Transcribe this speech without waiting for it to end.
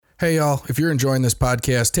Hey, y'all, if you're enjoying this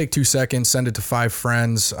podcast, take 2 seconds, send it to 5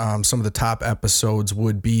 friends. Some of the top episodes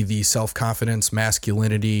would be the self-confidence,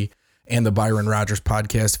 masculinity, and the Byron Rogers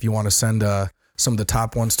podcast if you want to send some of the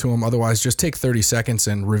top ones to them. Otherwise, just take 30 seconds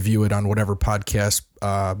and review it on whatever podcast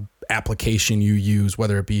application you use,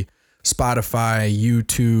 whether it be Spotify,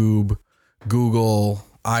 YouTube, Google,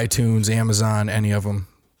 iTunes, Amazon, any of them.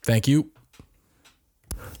 Thank you.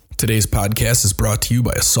 Today's podcast is brought to you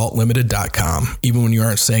by AssaultLimited.com. Even when you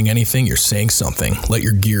aren't saying anything, you're saying something. Let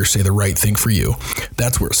your gear say the right thing for you.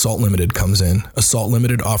 That's where Assault Limited comes in. Assault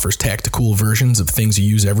Limited offers tactical versions of things you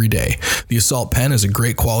use every day. The Assault Pen is a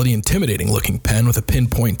great quality, intimidating looking pen with a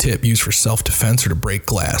pinpoint tip used for self-defense or to break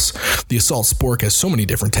glass. The Assault Spork has so many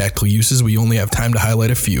different tactical uses, we only have time to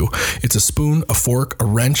highlight a few. It's a spoon, a fork, a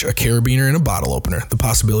wrench, a carabiner, and a bottle opener. The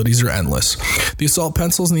possibilities are endless. The Assault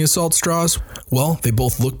Pencils and the Assault Straws, well, they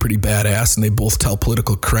both look pretty badass, and they both tell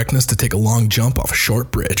political correctness to take a long jump off a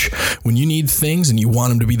short bridge. When you need things and you want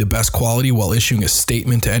them to be the best quality while issuing a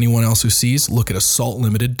statement to anyone else who sees, look at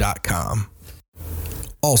AssaultLimited.com.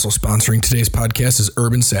 Also sponsoring today's podcast is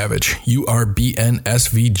Urban Savage,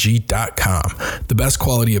 URBNSVG.com. The best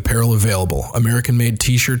quality apparel available. American-made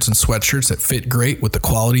t-shirts and sweatshirts that fit great with the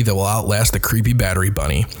quality that will outlast the creepy battery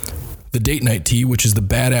bunny. The Date Night Tee, which is the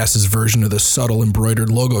badasses version of the subtle embroidered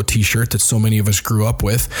logo t-shirt that so many of us grew up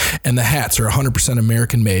with. And the hats are 100%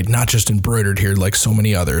 American made, not just embroidered here like so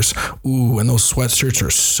many others. Ooh, and those sweatshirts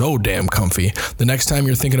are so damn comfy. The next time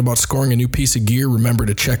you're thinking about scoring a new piece of gear, remember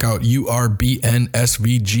to check out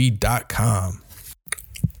URBNSVG.com.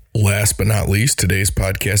 Last but not least, today's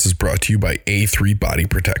podcast is brought to you by A3 Body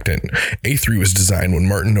Protectant. A3 was designed when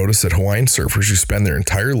Martin noticed that Hawaiian surfers who spend their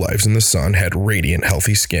entire lives in the sun had radiant,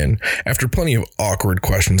 healthy skin. After plenty of awkward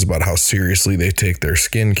questions about how seriously they take their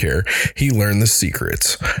skin care, he learned the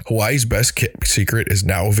secrets. Hawaii's best secret is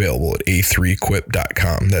now available at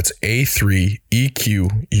A3Equip.com. That's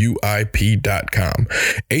A3EQUIP.com.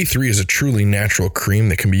 A3 is a truly natural cream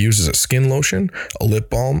that can be used as a skin lotion, a lip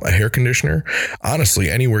balm, a hair conditioner, honestly,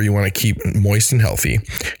 anywhere you want to keep moist and healthy.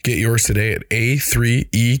 Get yours today at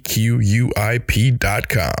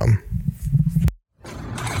A3EQUIP.com.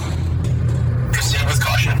 Proceed with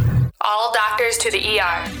caution. All doctors to the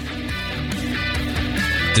ER.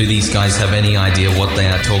 Do these guys have any idea what they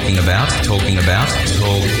are talking about?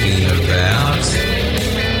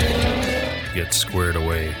 Get squared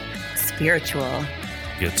away. Spiritual.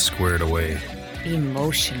 Get squared away.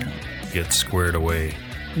 Emotional. Get squared away.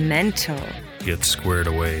 Mental. Get squared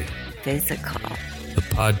away. Physical. The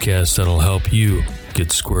podcast that'll help you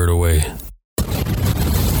get squared away.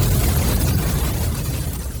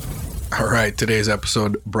 All right, today's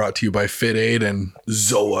episode brought to you by Fit Aid and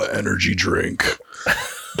Zoa Energy Drink.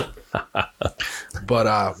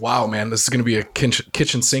 But wow, man, this is going to be a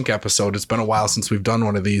kitchen sink episode. It's been a while since we've done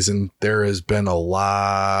one of these, and there has been a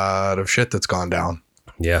lot of shit that's gone down.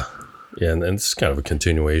 Yeah, and it's kind of a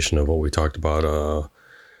continuation of what we talked about,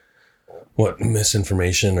 what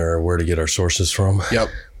misinformation or where to get our sources from. Yep.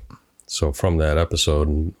 So from that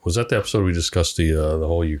episode, was that the episode we discussed the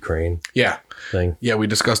whole Ukraine thing? Yeah, we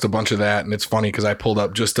discussed a bunch of that, and it's funny because I pulled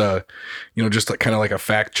up just kind of like a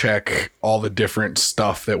fact check, all the different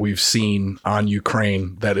stuff that we've seen on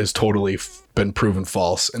Ukraine that has totally been proven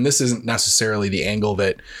false. And this isn't necessarily the angle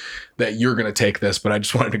that you're going to take this, but I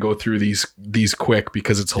just wanted to go through these quick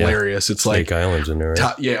because it's hilarious. It's Snake like Island's in there.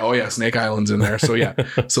 Right? Snake Island's in there. So yeah,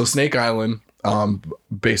 so Snake Island,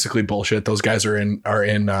 basically bullshit. Those guys are in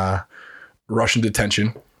Russian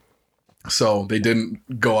detention. So they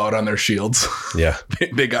didn't go out on their shields. Yeah.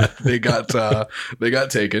 they got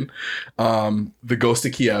taken. The Ghost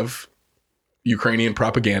of Kiev, Ukrainian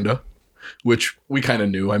propaganda, which we kind of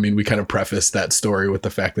knew. I mean, we kind of prefaced that story with the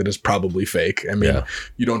fact that it's probably fake. I mean,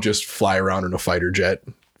 You don't just fly around in a fighter jet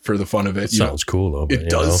for the fun of it. Sounds cool though. It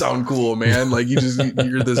does sound cool, man. Like you're this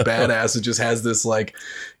badass that just has this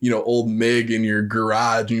old MiG in your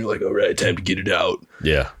garage and you're like, all right, time to get it out.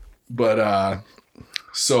 Yeah. But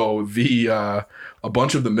so a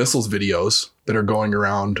bunch of the missiles videos that are going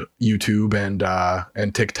around YouTube and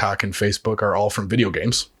TikTok and Facebook are all from video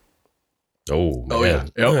games. Oh, man. Oh yeah.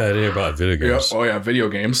 Yep. I didn't hear about video games. Yep. Oh yeah, video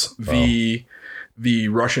games. Wow. The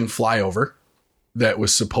Russian flyover that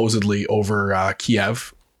was supposedly over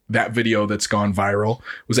Kiev. That video that's gone viral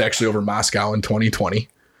was actually over Moscow in 2020.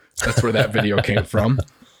 That's where that video came from.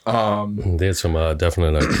 They had some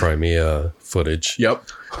definite Crimea footage. Yep.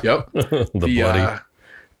 the bloody.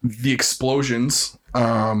 The explosions,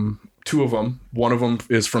 two of them. One of them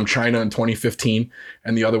is from China in 2015,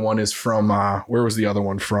 and the other one is from where was the other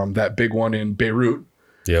one from? That big one in Beirut.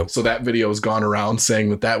 Yep. So that video has gone around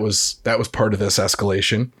saying that was part of this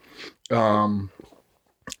escalation.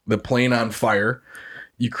 the plane on fire.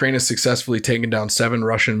 Ukraine has successfully taken down 7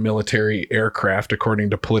 Russian military aircraft,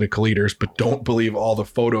 according to political leaders, but don't believe all the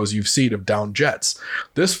photos you've seen of downed jets.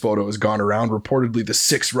 This photo has gone around, reportedly the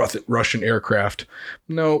 6th Russian aircraft.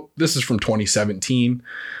 No, this is from 2017.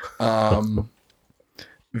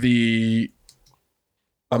 The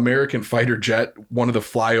American fighter jet, one of the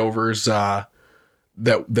flyovers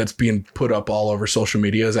that's being put up all over social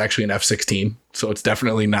media, is actually an F-16. So it's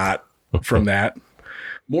definitely not from that.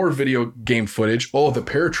 More video game footage. Oh, the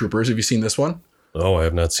paratroopers. Have you seen this one? Oh, I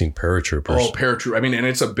have not seen paratroopers. Oh, paratroopers. I mean, and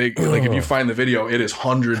it's a big, like if you find the video, it is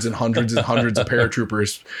hundreds and hundreds and hundreds of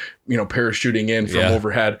paratroopers, parachuting in from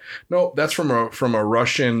overhead. No, that's from a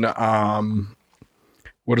Russian,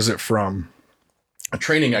 what is it from? A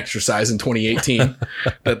training exercise in 2018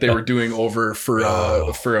 that they were doing over for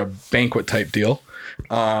a banquet type deal.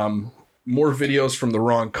 More videos from the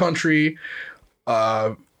wrong country.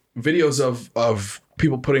 Videos of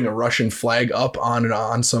people putting a Russian flag up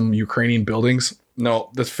on some Ukrainian buildings. No,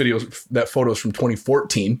 that photo's from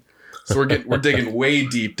 2014. So we're digging way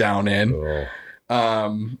deep down in.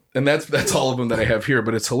 And that's all of them that I have here,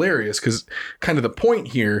 but it's hilarious because kind of the point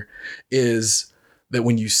here is that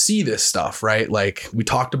when you see this stuff, right? Like we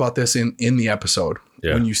talked about this in the episode.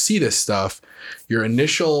 Yeah. When you see this stuff, your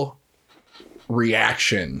initial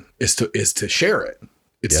reaction is to share it.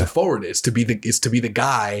 It's to forward it. It's to be the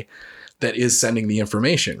guy that is sending the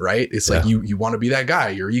information, right? It's like you want to be that guy.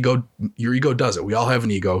 Your ego does it. We all have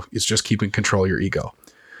an ego. It's just keeping control of your ego.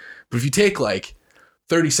 But if you take like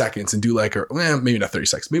 30 seconds and do maybe not 30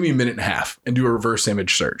 seconds, maybe a minute and a half and do a reverse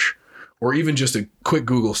image search or even just a quick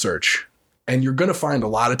Google search, and you're going to find a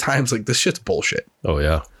lot of times like this shit's bullshit. Oh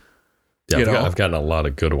yeah. Yeah. I've gotten a lot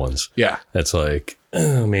of good ones. Yeah. That's like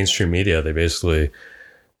mainstream media. They basically,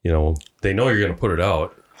 they know you're going to put it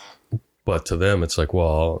out. But to them, it's like,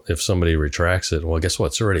 well, if somebody retracts it, well, guess what?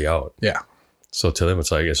 It's already out. Yeah. So to them,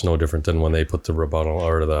 it's like, it's no different than when they put the rebuttal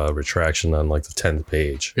or the retraction on like the 10th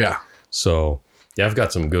page. Yeah. So, yeah, I've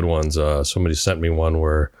got some good ones. Somebody sent me one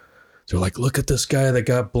where they're like, look at this guy that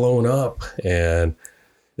got blown up. And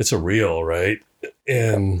it's a reel, right?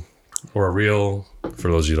 Or a reel,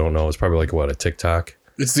 for those of you who don't know, it's probably like a TikTok.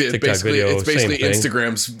 It's basically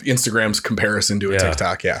Instagram's comparison to a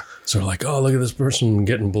TikTok. Yeah. So they're like, oh, look at this person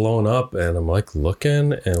getting blown up. And I'm like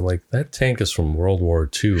looking and I'm like, that tank is from World War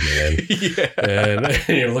II, man. And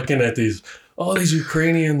you're looking at these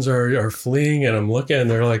Ukrainians are fleeing. And I'm looking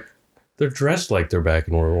and they're dressed like they're back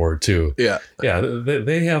in World War II. Yeah. Yeah.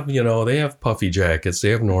 They have, they have puffy jackets. They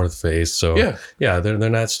have North Face. So they're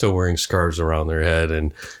not still wearing scarves around their head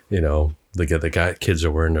and, the kids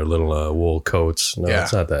are wearing their little wool coats. No,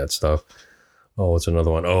 it's not that stuff. Oh, what's another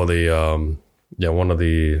one? Oh, one of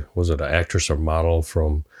the, was it an actress or model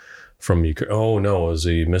from Ukraine? Oh, no, it was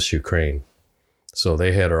the Miss Ukraine. So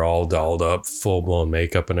they had her all dolled up, full blown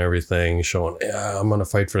makeup and everything, showing, I'm going to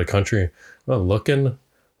fight for the country. Well, looking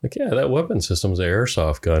like, that weapon system's an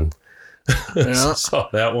airsoft gun. Yeah. Saw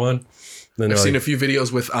that one. Then I've seen a few videos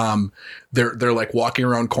with they're like walking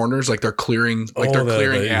around corners, like they're clearing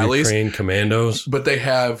the alleys. Ukraine commandos, but they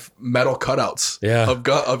have metal cutouts of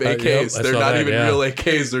AKs. They're not even real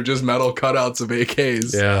AKs; they're just metal cutouts of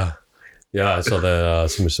AKs. Yeah. I saw that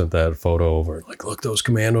somebody sent that photo over. Like, look, those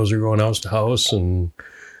commandos are going house to house, and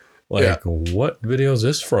what video is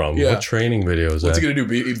this from? Yeah. What training video is that? What's he gonna do?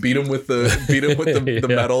 Beat him with the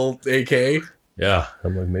metal AK? Yeah,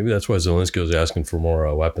 I'm like, maybe that's why Zelensky was asking for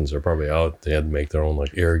more weapons. They're probably out. They had to make their own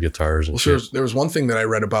like air guitars and shit. There was one thing that I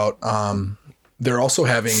read about. They're also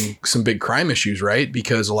having some big crime issues, right?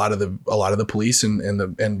 Because a lot of the police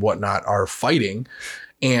and whatnot are fighting,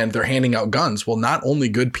 and they're handing out guns. Well, not only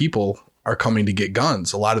good people are coming to get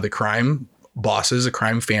guns. A lot of the crime bosses, the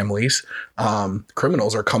crime families,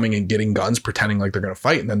 criminals are coming and getting guns, pretending like they're going to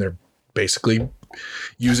fight, and then they're basically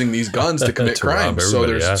using these guns to commit crimes. So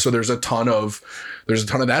there's a ton of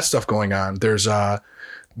that stuff going on. There's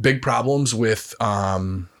big problems with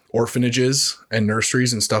orphanages and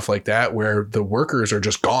nurseries and stuff like that, where the workers are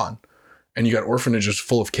just gone, and you got orphanages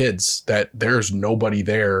full of kids that there's nobody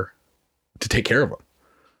there to take care of them.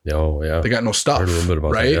 Oh yeah, they got no stuff. I heard a little bit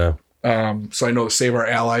about right? That, yeah. So I know Save Our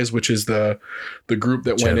Allies, which is the group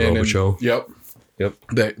that went in and yep.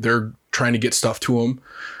 They're trying to get stuff to them.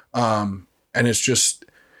 And it's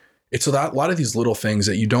a lot of these little things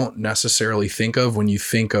that you don't necessarily think of when you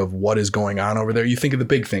think of what is going on over there. You think of the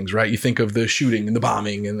big things, right? You think of the shooting and the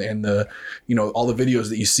bombing and the, all the videos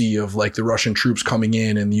that you see of like the Russian troops coming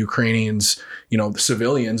in and the Ukrainians, the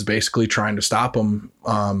civilians basically trying to stop them,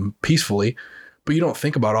 peacefully. But you don't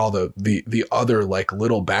think about all the other like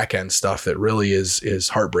little back end stuff that really is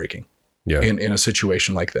heartbreaking in a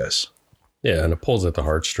situation like this. Yeah, and it pulls at the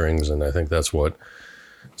heartstrings, and I think that's what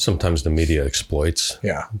sometimes the media exploits.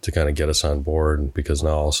 Yeah. To kind of get us on board, because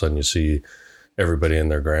now all of a sudden you see everybody and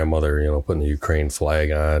their grandmother, putting the Ukraine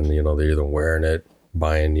flag on. They're either wearing it,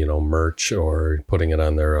 buying merch, or putting it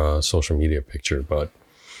on their social media picture. But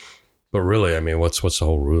really, I mean, what's the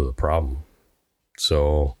whole root of the problem?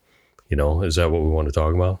 So, is that what we want to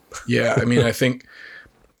talk about? Yeah, I mean, I think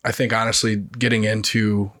honestly, getting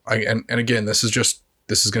into and again, this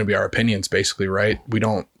is going to be our opinions, basically, right?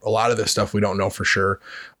 A lot of this stuff we don't know for sure,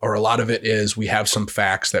 or a lot of it is we have some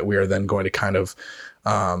facts that we are then going to kind of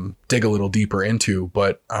dig a little deeper into.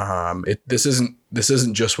 But this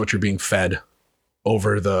isn't just what you're being fed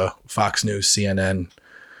over the Fox News, CNN,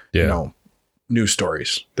 news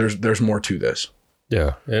stories. There's more to this.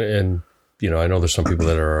 Yeah, and I know there's some people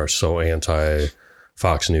that are so anti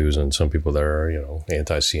Fox News, and some people that are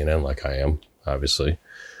anti CNN, like I am. Obviously,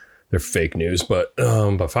 they're fake news, but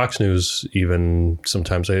Fox News, even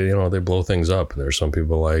sometimes they blow things up. And there's some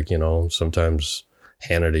people like sometimes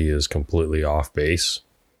Hannity is completely off base,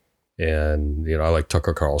 and I like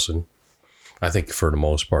Tucker Carlson. I think for the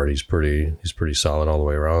most part he's pretty solid all the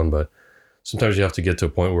way around, but sometimes you have to get to a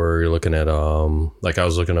point where you're looking at like I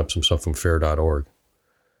was looking up some stuff from fair.org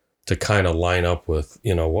to kind of line up with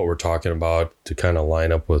what we're talking about, to kind of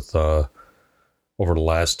line up with over the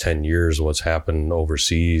last 10 years what's happened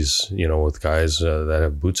overseas, with guys that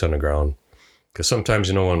have boots on the ground. Because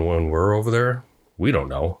sometimes when we're over there, we don't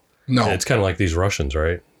know. No, it's kind of like these Russians,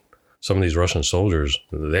 right? Some of these Russian soldiers,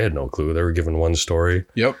 they had no clue. They were given one story.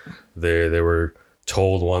 Yep. They were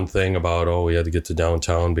told one thing about, we had to get to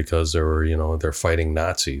downtown because they're fighting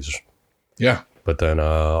Nazis. Yeah. But then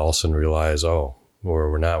all of a sudden realize,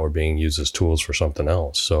 we're not. We're being used as tools for something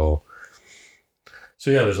else. So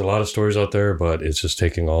yeah, there's a lot of stories out there, but it's just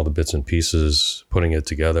taking all the bits and pieces, putting it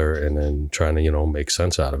together, and then trying to make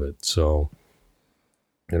sense out of it. So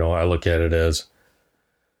I look at it as,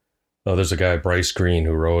 there's a guy, Bryce Green,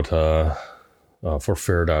 who wrote for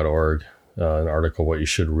fair.org an article, What You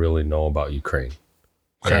Should Really Know About Ukraine.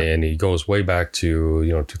 Okay. And he goes way back to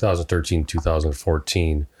 2013,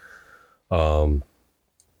 2014,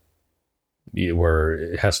 where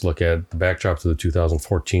it has to look at the backdrop to the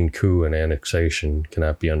 2014 coup and annexation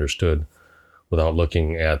cannot be understood without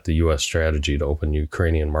looking at the U.S. strategy to open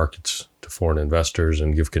Ukrainian markets to foreign investors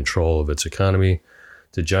and give control of its economy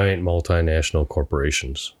to giant multinational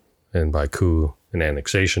corporations. And by coup and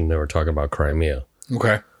annexation, they were talking about Crimea.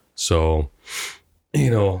 Okay. So,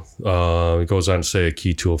 it goes on to say a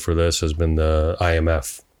key tool for this has been the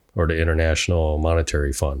IMF, or the International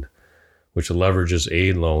Monetary Fund, which leverages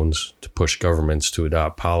aid loans to push governments to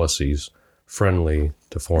adopt policies friendly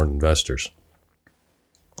to foreign investors.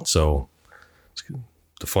 So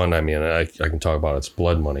the fund, I can talk about its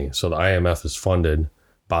blood money. So the IMF is funded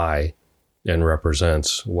by and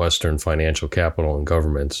represents Western financial capital and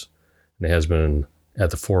governments, and it has been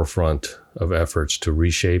at the forefront of efforts to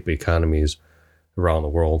reshape economies around the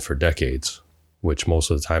world for decades, which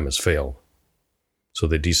most of the time has failed. So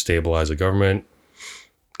they destabilize a government,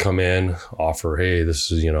 come in, offer, hey,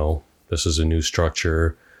 this is a new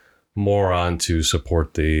structure, more on to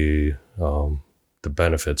support the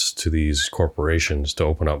benefits to these corporations to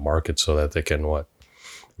open up markets so that they can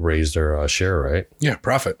raise their share, right? Yeah,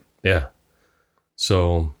 profit. Yeah.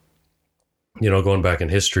 So, going back in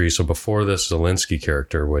history, so before this Zelensky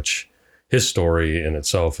character, which his story in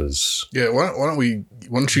itself is... Yeah, why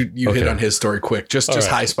don't you okay. hit on his story quick, just right.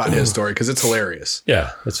 High spot his story, because it's hilarious.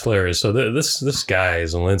 Yeah, it's hilarious. So this guy,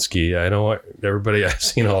 Zelensky, I know everybody, I've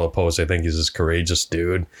seen all the posts, I think he's this courageous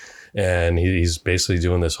dude, and he's basically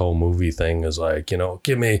doing this whole movie thing is like,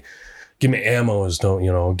 give me ammos,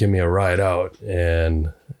 don't, give me a ride out.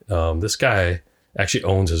 And this guy actually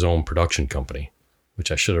owns his own production company, which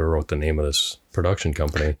I should have wrote the name of this production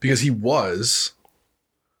company. Because he was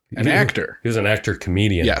an actor. He was an actor,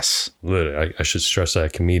 comedian. Yes. Literally, I should stress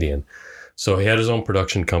that, comedian. So he had his own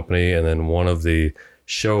production company, and then one of the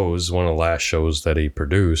last shows that he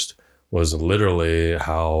produced was literally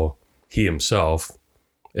how he himself,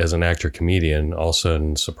 as an actor, comedian, all of a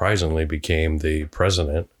sudden, surprisingly, became the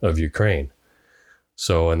president of Ukraine.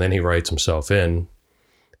 So, and then he writes himself in,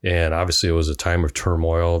 and obviously it was a time of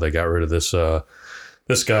turmoil. They got rid of this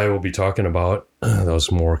guy we'll be talking about that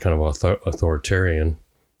was more kind of authoritarian,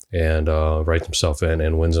 and writes himself in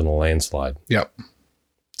and wins in a landslide. Yep.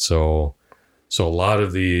 So a lot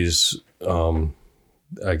of these, fake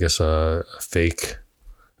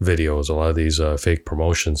videos, a lot of these fake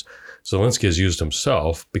promotions, Zelensky has used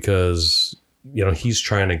himself because, he's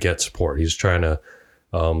trying to get support. He's trying to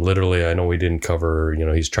Literally, I know we didn't cover,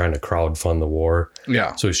 he's trying to crowdfund the war.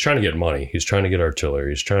 Yeah. So he's trying to get money. He's trying to get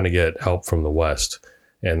artillery. He's trying to get help from the West.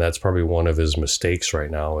 And that's probably one of his mistakes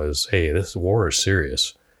right now is, hey, this war is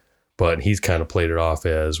serious. But he's kind of played it off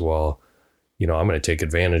as, well, I'm going to take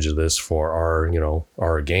advantage of this for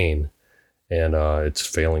our gain. And it's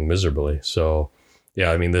failing miserably. So,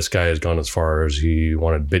 yeah, I mean, this guy has gone as far as he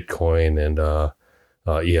wanted Bitcoin and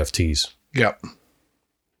EFTs. Yep. I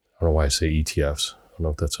don't know why I say ETFs. I don't know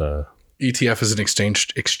if that's a... ETF is an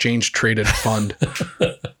exchange traded fund.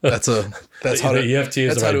 that's how the EFT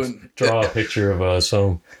is. That's how to draw a picture of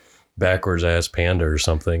some backwards ass panda or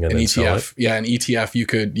something, and an then ETF. Yeah, an ETF. You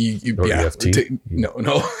could EFT. No.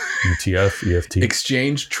 ETF, EFT.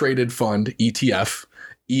 Exchange traded fund, ETF.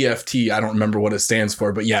 EFT. I don't remember what it stands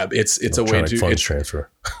for, but yeah, it's a way to funds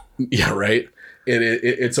transfer. Yeah, right.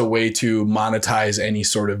 It's a way to monetize any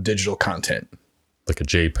sort of digital content. Like a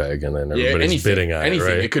JPEG, and then everybody's bidding on anything. It,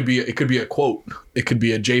 right? It could be a quote. It could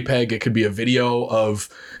be a JPEG. It could be a video of,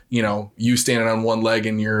 you standing on one leg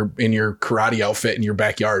in your karate outfit in your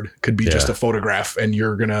backyard. It could be just a photograph, and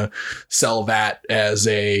you're gonna sell that as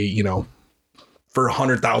for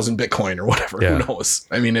 100,000 Bitcoin or whatever. Yeah. Who knows?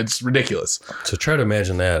 I mean, it's ridiculous. So try to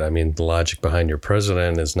imagine that. I mean, the logic behind your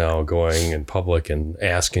president is now going in public and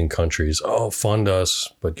asking countries, "Oh, fund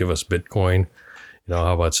us, but give us Bitcoin."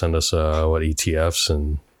 How about send us ETFs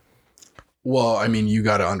and? Well, I mean, you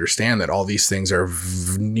got to understand that all these things are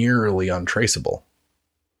nearly untraceable.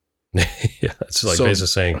 Yeah, it's like basically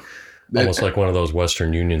saying almost like one of those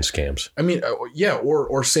Western Union scams. I mean, yeah,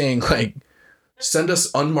 or saying like, send us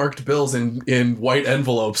unmarked bills in white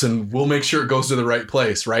envelopes and we'll make sure it goes to the right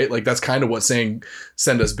place, right? Like that's kind of what saying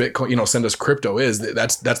send us Bitcoin, send us crypto is.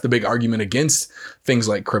 That's the big argument against things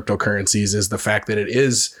like cryptocurrencies is the fact that it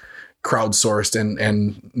is crowdsourced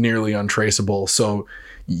and nearly untraceable. So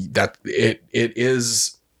that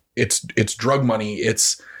it's drug money,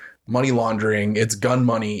 it's money laundering, it's gun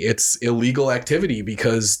money, it's illegal activity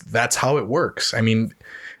because that's how it works. I mean,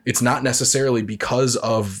 it's not necessarily because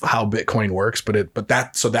of how Bitcoin works, but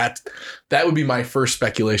that would be my first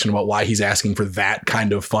speculation about why he's asking for that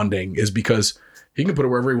kind of funding is because he can put it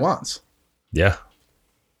wherever he wants. Yeah.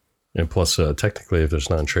 And plus, technically, if it's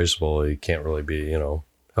non-traceable, he can't really be,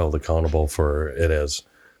 held accountable for it as,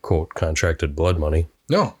 quote, contracted blood money.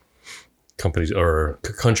 No. Companies or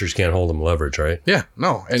countries can't hold them leverage, right? Yeah,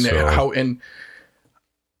 no. And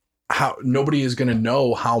how nobody is going to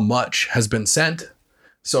know how much has been sent.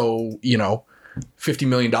 So, $50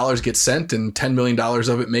 million gets sent and $10 million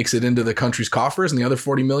of it makes it into the country's coffers and the other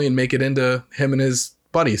 40 million make it into him and his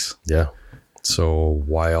buddies. Yeah. So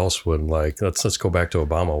why else would let's go back to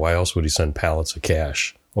Obama. Why else would he send pallets of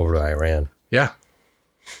cash over to Iran? Yeah.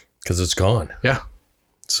 Because it's gone. Yeah.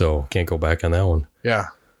 So can't go back on that one. Yeah.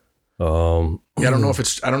 I don't know if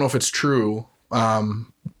it's true. You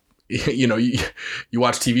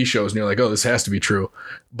watch TV shows and you're like, oh, this has to be true.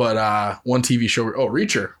 But one TV show,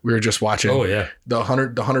 Reacher, we were just watching. Oh yeah. The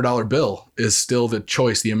 $100 bill is still the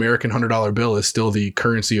choice. The American $100 bill is still the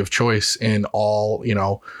currency of choice in all,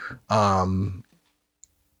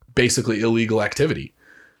 basically illegal activity.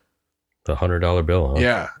 The $100 bill, huh?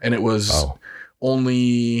 Yeah. And it was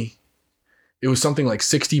it was something like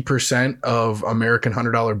 60% of American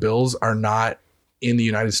 $100 bills are not in the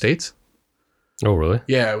United States. Oh, really?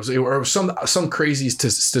 Yeah, it was some crazy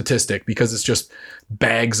statistic because it's just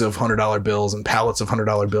bags of $100 bills and pallets of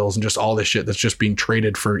 $100 bills and just all this shit that's just being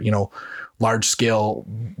traded for, large scale,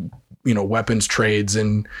 weapons trades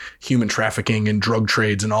and human trafficking and drug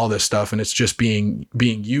trades and all this stuff. And it's just being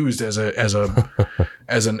used as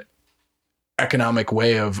an economic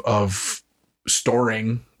way of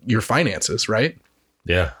storing your finances, right?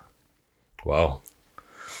 Yeah. Wow.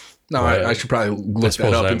 No, right. I should probably look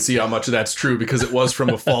that up and see how much of that's true because it was from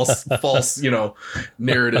a false,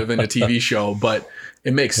 narrative in a TV show, but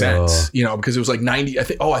it makes sense, because it was like 90.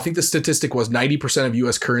 I think the statistic was 90% of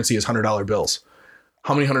U.S. currency is $100 bills.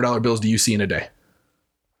 How many $100 bills do you see in a day?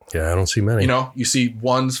 Yeah, I don't see many. You see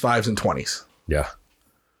 1s, 5s, and 20s. Yeah.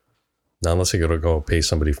 Now, unless you got to go pay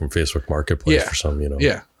somebody from Facebook Marketplace for some,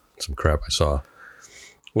 some crap I saw.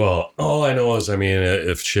 Well, all I know is,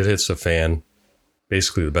 if shit hits the fan,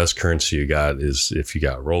 basically the best currency you got is if you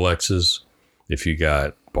got Rolexes, if you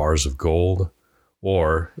got bars of gold,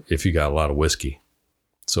 or if you got a lot of whiskey.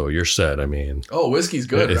 So you're set. Whiskey's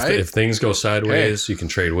good, right? If things go sideways, you can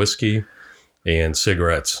trade whiskey, and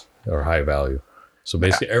cigarettes are high value. So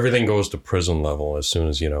basically everything goes to prison level as soon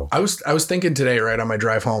as, I was thinking today, right, on my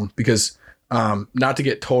drive home, because not to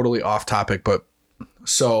get totally off topic, but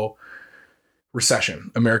so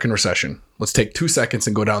American recession. Let's take 2 seconds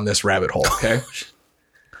and go down this rabbit hole. Okay.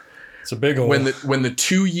 It's a big one. When the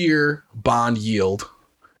 2-year bond yield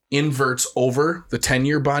inverts over the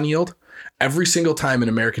 10-year bond yield, every single time in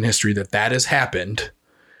American history that has happened,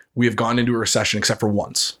 we have gone into a recession except for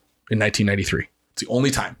once in 1993. It's the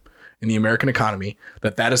only time in the American economy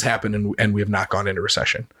that has happened and we have not gone into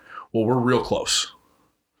recession. Well, we're real close.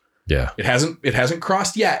 Yeah. It hasn't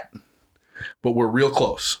crossed yet, but we're real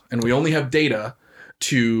close. And we only have data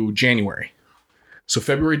to January. So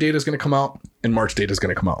February data is going to come out and March data is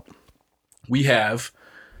going to come out. We have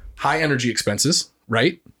high energy expenses,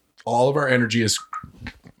 right? All of our energy is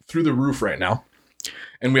through the roof right now.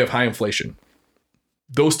 And we have high inflation.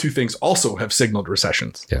 Those two things also have signaled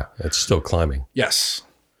recessions. Yeah, it's still climbing. Yes.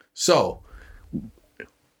 So,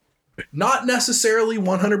 not necessarily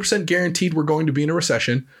 100% guaranteed we're going to be in a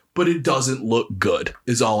recession, but it doesn't look good,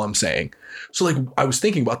 is all I'm saying. So, like, I was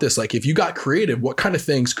thinking about this. Like, if you got creative, what kind of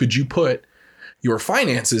things could you put your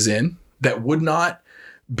finances in that would not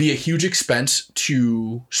be a huge expense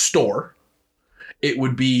to store? It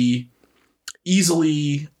would be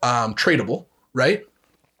easily tradable, right?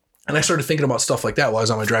 And I started thinking about stuff like that while I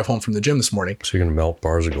was on my drive home from the gym this morning. So you're going to melt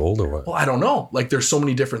bars of gold or what? Well, I don't know. Like, there's so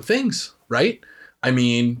many different things, right? I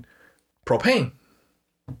mean, propane.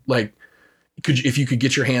 Like, if you could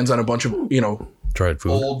get your hands on a bunch of, dried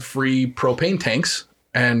food, old free propane tanks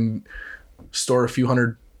and store a few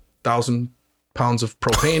 100,000 pounds of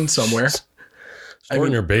propane somewhere. Store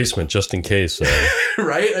in your basement just in case.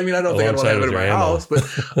 Right? I mean, I don't think I'd want to have it in my house, but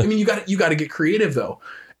I mean, you got to get creative though.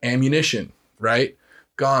 Ammunition, right?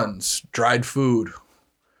 Guns, dried food,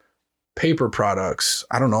 paper products,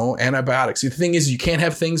 I don't know, antibiotics. The thing is, you can't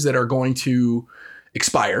have things that are going to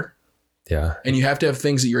expire. Yeah. And you have to have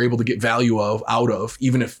things that you're able to get value out of,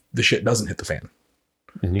 even if the shit doesn't hit the fan.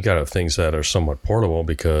 And you got to have things that are somewhat portable,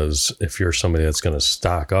 because if you're somebody that's going to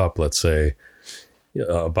stock up, let's say,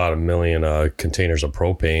 about 1 million containers of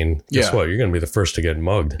propane, guess what? You're going to be the first to get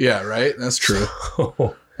mugged. Yeah, right. That's true.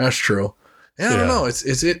 That's true. Yeah, I don't know.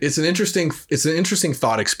 It's an interesting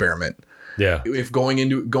thought experiment. Yeah. If going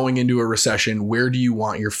into a recession, where do you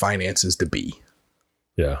want your finances to be?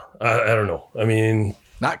 Yeah. I don't know. I mean,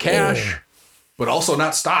 not cash, but also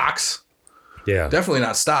not stocks. Yeah. Definitely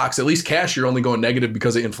not stocks. At least cash, you're only going negative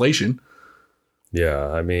because of inflation.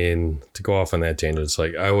 Yeah. I mean, to go off on that tangent, it's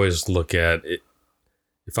like I always look at it.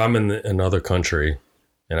 If I'm in another country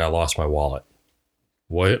and I lost my wallet,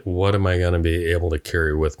 what am I going to be able to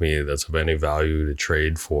carry with me that's of any value to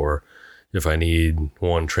trade for? If I need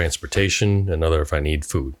one, transportation, another if I need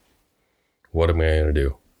food, what am I going to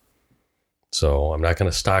do? So I'm not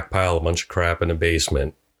going to stockpile a bunch of crap in the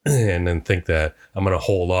basement and then think that I'm going to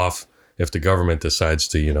hold off if the government decides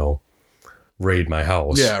to, raid my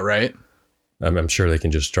house. Yeah, right. I'm sure they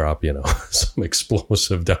can just drop, some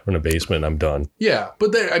explosive down in the basement and I'm done. Yeah,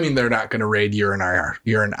 but they're not going to raid your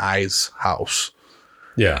and I's house.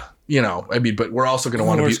 Yeah. But we're also going to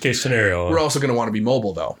want to be worst case scenario. We're also going to want to be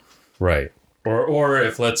mobile though. Right. Or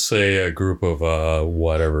if, let's say, a group of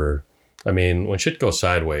whatever. I mean, when shit goes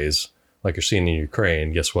sideways, like you're seeing in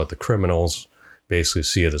Ukraine, guess what? The criminals basically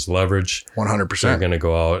see it as leverage. 100%. They're going to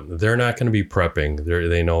go out. They're not going to be prepping.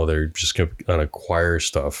 They know they're just going to acquire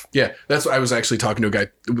stuff. Yeah, that's what I was actually talking to a guy.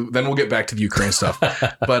 Then we'll get back to the Ukraine stuff.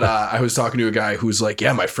 But I was talking to a guy who's like,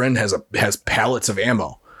 yeah, my friend has pallets of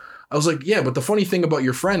ammo. I was like, yeah, but the funny thing about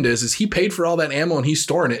your friend is he paid for all that ammo and he's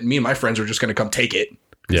storing it. And me and my friends are just going to come take it.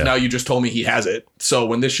 Because now you just told me he has it. So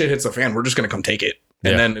when this shit hits the fan, we're just going to come take it.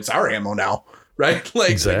 And then it's our ammo now. Right?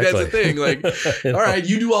 Like, exactly. That's the thing. Like, all right,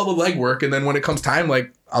 you do all the legwork. And then when it comes time,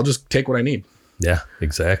 like, I'll just take what I need. Yeah,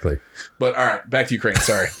 exactly. But all right, back to Ukraine.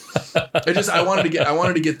 Sorry. I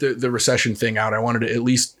wanted to get the recession thing out. I wanted to at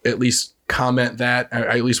least comment that.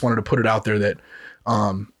 I at least wanted to put it out there that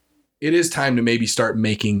it is time to maybe start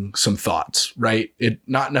making some thoughts, right? It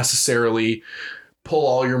not necessarily pull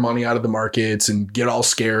all your money out of the markets and get all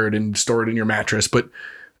scared and store it in your mattress, but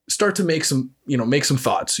start to make some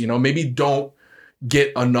thoughts. Maybe don't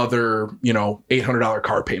get another, $800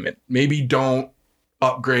 car payment. Maybe don't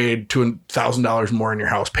upgrade to $1,000 more in your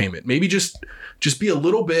house payment. Maybe just be a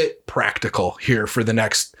little bit practical here for the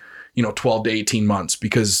next, 12 to 18 months,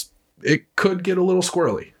 because it could get a little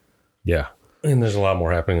squirrely. Yeah. And there's a lot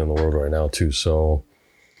more happening in the world right now too. So,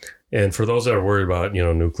 and for those that are worried about,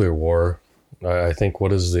 nuclear war, I think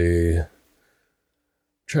trying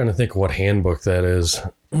to think what handbook that is.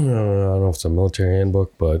 I don't know if it's a military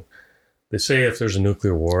handbook, but they say if there's a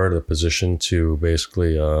nuclear war, the position to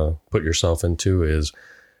basically put yourself into is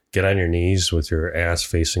get on your knees with your ass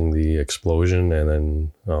facing the explosion and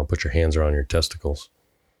then put your hands around your testicles.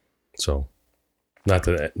 So not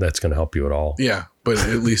that that's going to help you at all. Yeah. but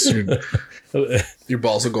at least your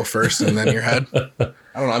balls will go first and then your head. I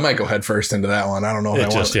don't know. I might go head first into that one. I don't know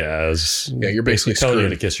if you're basically telling you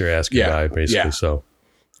to kiss your ass goodbye, basically. Yeah. So,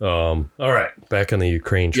 all right, back on the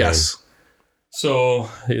Ukraine train. Yes. So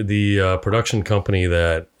the production company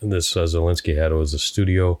that this Zelensky had was the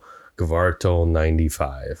Studio Gvarto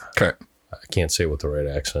 95. Okay. I can't say it with the right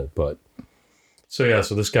accent, but so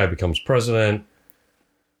this guy becomes president.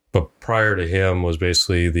 But prior to him was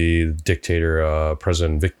basically the dictator,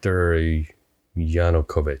 President Viktor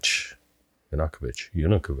Yanukovych.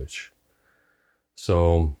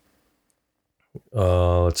 So,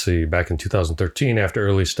 let's see. Back in 2013, after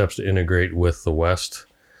early steps to integrate with the West,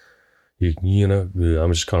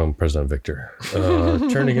 I'm just calling him President Victor,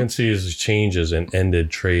 turned against these changes and ended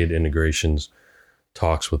trade integrations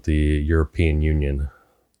talks with the European Union,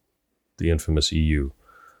 the infamous EU.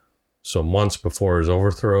 So months before his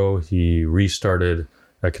overthrow, he restarted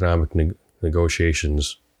economic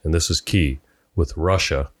negotiations, and this is key, with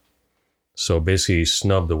Russia. So basically he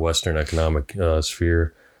snubbed the Western economic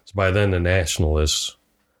sphere. So by then the nationalists,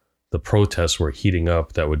 the protests were heating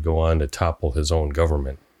up that would go on to topple his own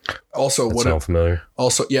government. Also, that sound familiar?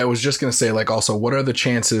 Also, yeah, I was just going to say, also, what are the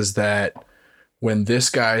chances that when this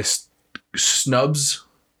guy snubs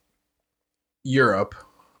Europe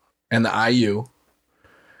and the EU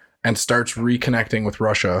and starts reconnecting with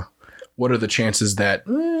Russia, what are the chances that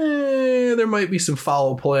there might be some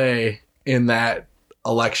foul play in that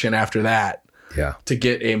election after that? Yeah. To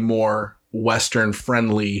get a more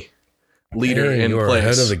Western-friendly leader in place. You're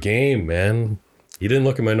ahead of the game, man. You didn't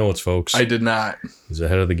look at my notes, folks. I did not. He's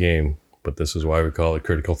ahead of the game, but this is why we call it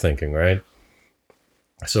critical thinking, right?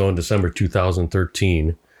 So in December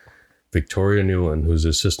 2013, Victoria Nuland, who's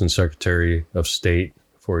Assistant Secretary of State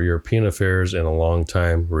for European Affairs and a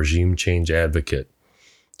longtime regime change advocate,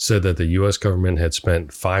 said that the U.S. government had spent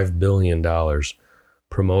 $5 billion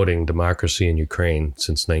promoting democracy in Ukraine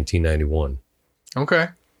since 1991. Okay.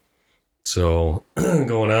 So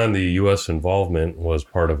going on, the U.S. involvement was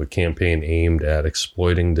part of a campaign aimed at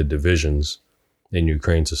exploiting the divisions in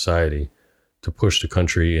Ukraine society to push the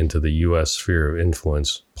country into the U.S. sphere of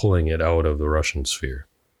influence, pulling it out of the Russian sphere.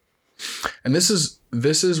 And this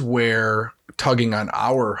is where tugging on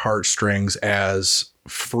our heartstrings as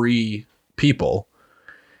free people,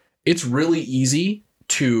 it's really easy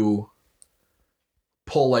to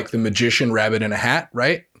pull like the magician rabbit in a hat,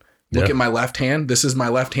 right? Look at my left hand. This is my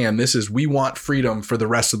left hand. We want freedom for the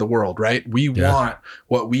rest of the world, right? We want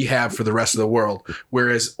what we have for the rest of the world.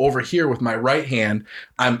 Whereas over here with my right hand,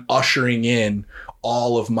 I'm ushering in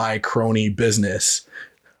all of my crony business.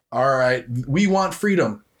 All right. We want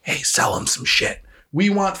freedom. Hey, sell them some shit. We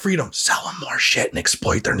want freedom. Sell them more shit and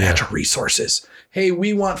exploit their natural resources. Hey,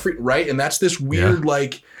 we want free, right? And that's this weird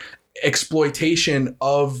exploitation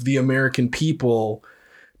of the American people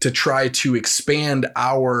to try to expand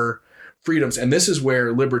our freedoms. And this is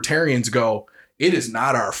where libertarians go, it is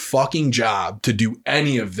not our fucking job to do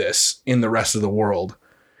any of this in the rest of the world.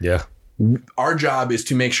 Yeah. Our job is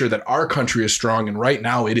to make sure that our country is strong. And right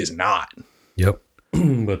now it is not. Yep.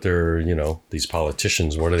 But they're, these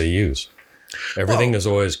politicians, what do they use? Everything is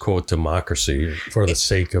always, quote, democracy for the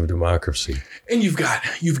sake of democracy. And you've got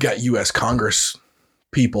U.S. Congress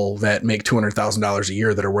people that make $200,000 a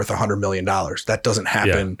year that are worth $100 million. That doesn't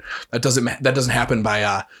happen. Yeah. That doesn't happen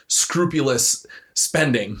by scrupulous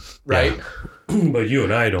spending, right? Yeah. But you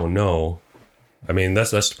and I don't know. I mean,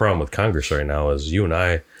 that's the problem with Congress right now is you and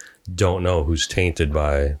I don't know who's tainted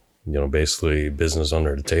by, basically business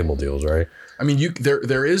under the table deals, right? I mean,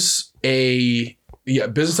 there is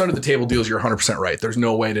business under the table deals. You're 100% right. There's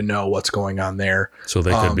no way to know what's going on there. So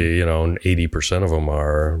they could be, 80% of them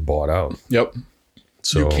are bought out. Yep.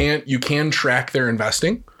 So you can track their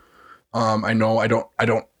investing. I know I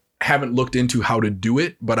haven't looked into how to do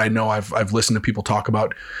it, but I know I've listened to people talk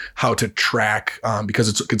about how to track because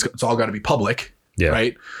it's all got to be public,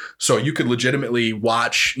 right? So you could legitimately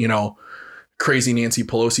watch, crazy Nancy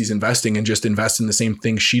Pelosi's investing and just invest in the same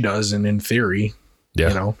thing she does, and in theory,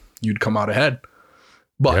 you'd come out ahead.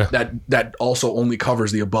 But that also only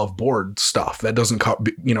covers the above board stuff. That doesn't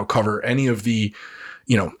cover any of the,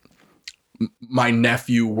 my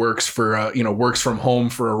nephew works for works from home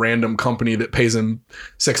for a random company that pays him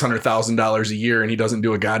 $600,000 a year and he doesn't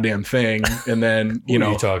do a goddamn thing. And then, what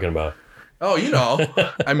are you talking about? Oh,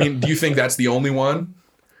 I mean, do you think that's the only one?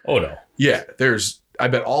 Oh, no. Yeah. I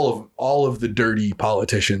bet all of the dirty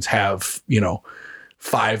politicians have,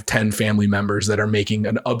 5-10 family members that are making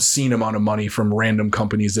an obscene amount of money from random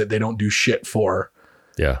companies that they don't do shit for.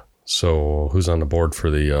 Yeah. So who's on the board for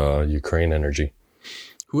the Ukraine energy?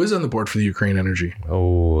 Who is on the board for the Ukraine Energy?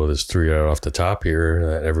 Oh, there's 3 right off the top here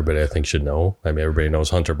that everybody I think should know. I mean, everybody knows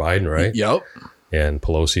Hunter Biden, right? Yep. And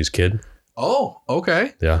Pelosi's kid. Oh,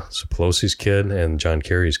 okay. Yeah. So Pelosi's kid and John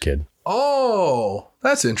Kerry's kid. Oh,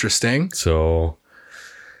 that's interesting. So,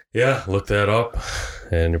 yeah, look that up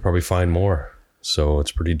and you'll probably find more. So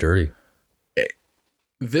it's pretty dirty.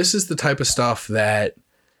 This is the type of stuff that,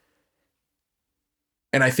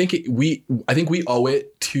 and I think we owe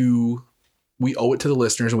it to the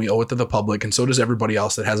listeners and we owe it to the public, and so does everybody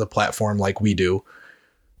else that has a platform like we do,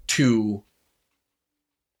 to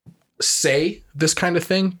say this kind of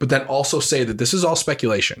thing, but then also say that this is all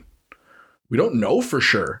speculation. We don't know for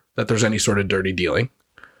sure that there's any sort of dirty dealing,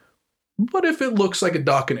 but if it looks like a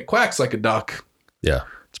duck and it quacks like a duck, yeah,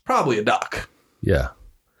 it's probably a duck. Yeah.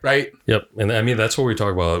 Right. Yep. And I mean, that's what we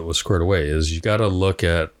talk about with Squared Away is you got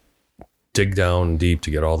to dig down deep to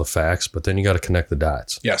get all the facts, but then you got to connect the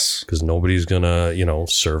dots. Yes. Because nobody's going to,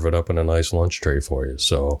 serve it up in a nice lunch tray for you.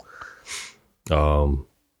 So, I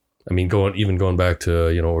mean, going back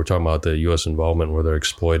to, we're talking about the U.S. involvement where they're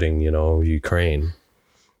exploiting, Ukraine.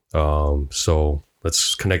 So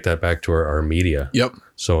let's connect that back to our media. Yep.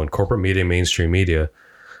 So in corporate media, mainstream media,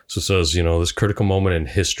 so it says, this critical moment in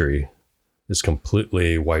history is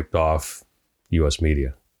completely wiped off U.S.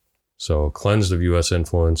 media. So cleansed of U.S.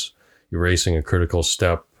 influence, erasing a critical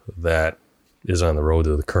step that is on the road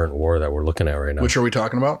to the current war that we're looking at right now. Which are we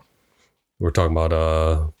talking about? We're talking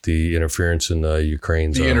about the interference in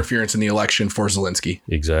Ukraine's... The interference in the election for Zelensky.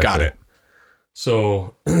 Exactly. Got it.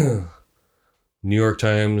 So, New York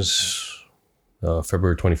Times,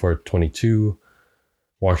 February 24th, 22,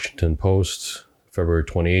 Washington Post, February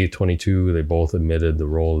 28th, 22, they both admitted the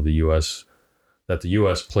role of the U.S., that the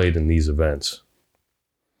U.S. played in these events.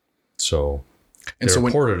 So... And they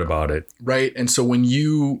reported about it. Right. And so when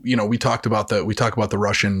we talk about the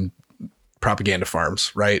Russian propaganda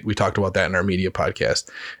farms, right? We talked about that in our media podcast.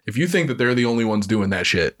 If you think that they're the only ones doing that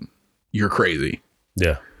shit, you're crazy.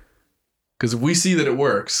 Yeah. Because if we see that it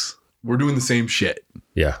works, we're doing the same shit.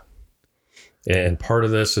 Yeah. And part of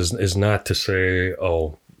this is not to say,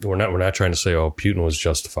 we're not trying to say, Putin was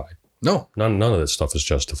justified. No. None of this stuff is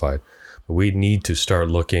justified. But we need to start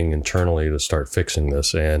looking internally to start fixing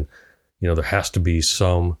this. And there has to be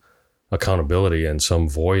some accountability and some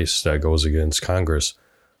voice that goes against Congress.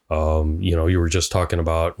 You were just talking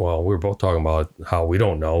about, we were both talking about how we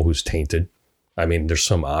don't know who's tainted. I mean, there's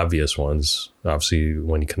some obvious ones, obviously,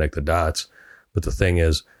 when you connect the dots. But the thing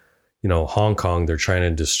is, Hong Kong, they're trying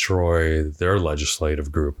to destroy their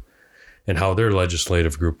legislative group. And how their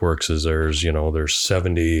legislative group works is there's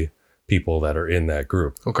 70 people that are in that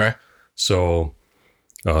group. Okay. So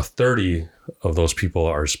 30 of those people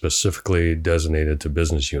are specifically designated to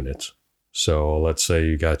business units. So let's say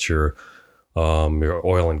you got your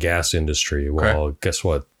oil and gas industry. Well, okay. Guess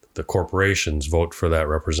what? The corporations vote for that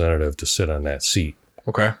representative to sit on that seat.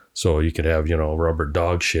 Okay. So you could have, rubber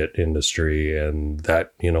dog shit industry, and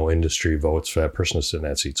that, industry votes for that person to sit in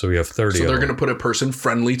that seat. So we have 30. So they're going to put a person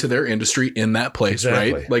friendly to their industry in that place,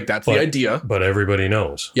 exactly. Right? Like that's the idea. But everybody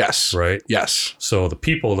knows. Yes. Right? Yes. So the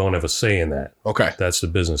people don't have a say in that. Okay. That's the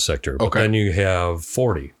business sector. But okay. Then you have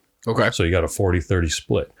 40. Okay. So you got a 40-30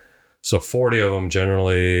 split. So 40 of them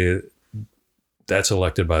generally, that's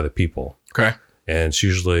elected by the people. Okay. And it's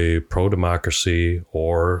usually pro-democracy,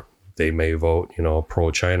 or they may vote,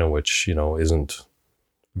 pro-China, which, isn't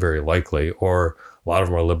very likely, or a lot of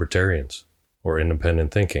them are libertarians or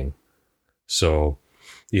independent thinking. So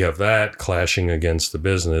you have that clashing against the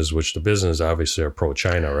business, which the business obviously are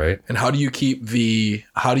pro-China, right? And how do you keep the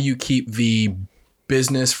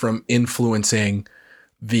business from influencing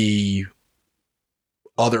the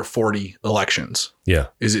other 40 elections? Yeah.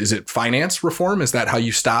 Is it finance reform? Is that how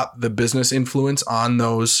you stop the business influence on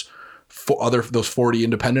those 40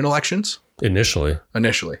 independent elections? Initially.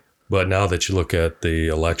 But now that you look at the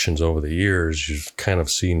elections over the years, you've kind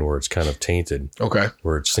of seen where it's kind of tainted. Okay.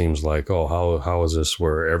 Where it seems like, how is this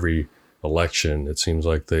where every election, it seems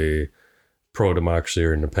like the pro-democracy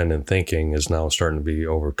or independent thinking is now starting to be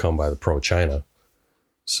overcome by the pro-China.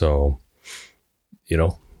 So,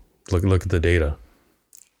 look at the data.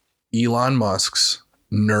 Elon Musk's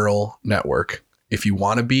neural network. If you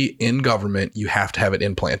want to be in government, you have to have it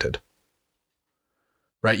implanted.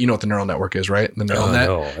 Right? You know what the neural network is, right? The neural net.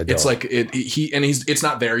 No, I don't. It's like it's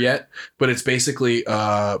not there yet, but it's basically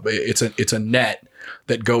it's a net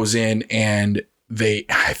that goes in, and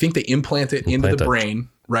I think they implant it into the brain,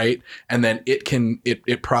 right? And then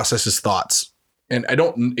it processes thoughts. And I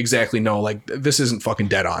don't exactly know, like, this isn't fucking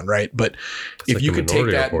dead on, right? But if you could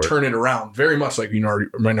take that and turn it around, very much like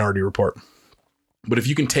Minority Report. But if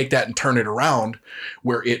you can take that and turn it around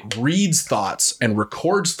where it reads thoughts and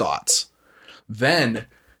records thoughts, then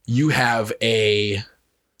you have a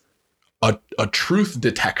truth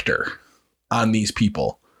detector on these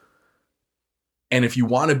people. And if you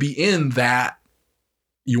want to be in that,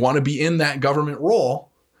 government role,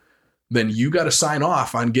 then you got to sign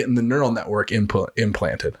off on getting the neural network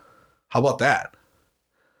implanted. How about that?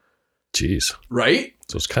 Jeez. Right?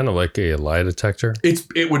 So it's kind of like a lie detector.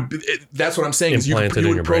 That's what I'm saying. Is you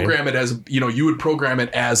would program it as, you would program it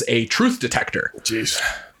as a truth detector. Jeez.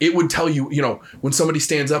 It would tell you, when somebody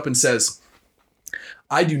stands up and says,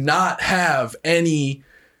 I do not have any,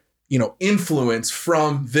 influence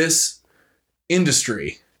from this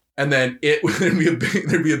industry. And then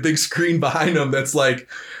there'd be a big screen behind them that's like,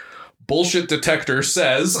 bullshit detector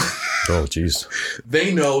says, oh, geez,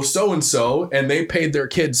 they know so-and-so and they paid their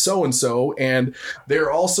kids so-and-so. And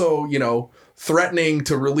they're also, threatening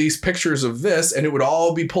to release pictures of this, and it would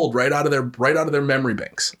all be pulled right out of their memory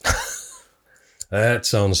banks. That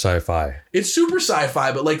sounds sci-fi. It's super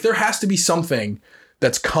sci-fi, but like there has to be something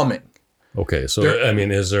that's coming. Okay, so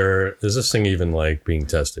is this thing even like being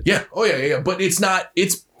tested? Yeah. Oh yeah. But it's not.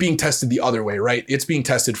 It's being tested the other way, right? It's being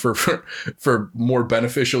tested for more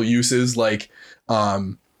beneficial uses, like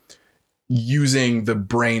using the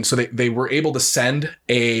brain. So they were able to send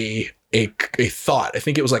a thought. I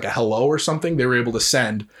think it was like a hello or something. They were able to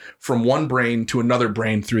send from one brain to another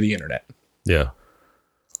brain through the internet. Yeah.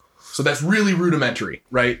 So that's really rudimentary,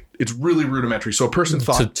 right? It's really rudimentary. So a person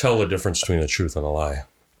thought to tell the difference between a truth and a lie.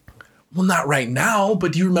 Well, not right now,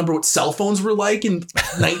 but do you remember what cell phones were like in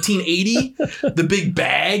 1980? The big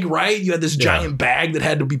bag, right? You had this giant bag that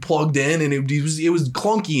had to be plugged in, and it was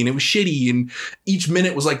clunky and it was shitty, and each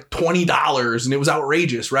minute was like $20, and it was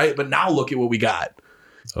outrageous, right? But now look at what we got.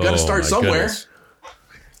 Got to start somewhere. Goodness.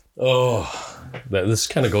 Oh, this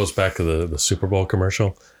kind of goes back to the Super Bowl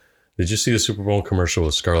commercial. Did you see the Super Bowl commercial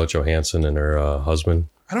with Scarlett Johansson and her husband?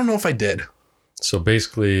 I don't know if I did. So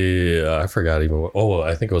basically, I forgot even.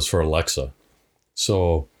 I think it was for Alexa.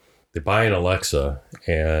 So they buy an Alexa,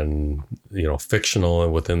 and fictional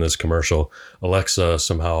within this commercial, Alexa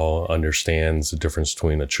somehow understands the difference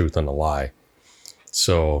between a truth and a lie.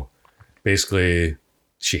 So basically,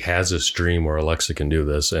 she has this dream where Alexa can do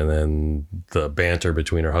this, and then the banter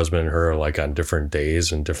between her husband and her, like on different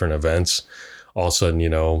days and different events, all of a sudden,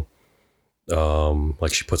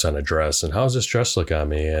 like she puts on a dress, and how's this dress look on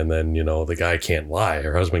me? And then, the guy can't lie.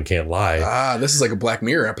 Her husband can't lie. This is like a Black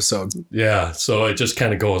Mirror episode. Yeah. So it just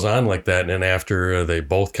kind of goes on like that. And then after they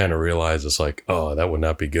both kind of realize, it's like, oh, that would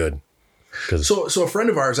not be good. So a friend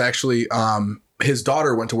of ours actually, his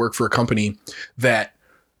daughter went to work for a company that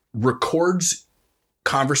records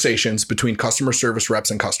conversations between customer service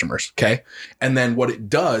reps and customers. Okay. And then what it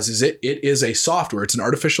does is it is a software. It's an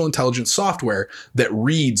artificial intelligence software that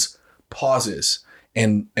reads pauses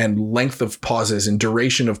and length of pauses and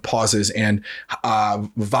duration of pauses and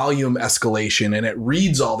volume escalation. And it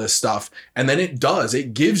reads all this stuff. And then it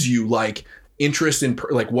gives you like interest in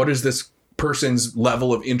like, what is this person's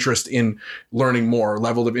level of interest in learning more,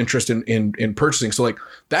 level of interest in purchasing. So like,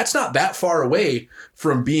 that's not that far away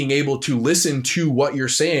from being able to listen to what you're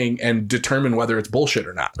saying and determine whether it's bullshit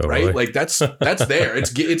or not. Right. Really? Like that's there.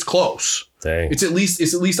 It's close. Dang. It's at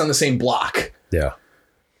least on the same block. Yeah.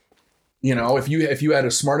 If you had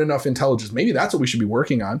a smart enough intelligence, maybe that's what we should be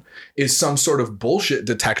working on, is some sort of bullshit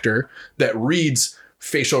detector that reads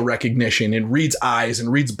facial recognition and reads eyes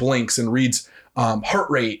and reads blinks and reads heart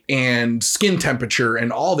rate and skin temperature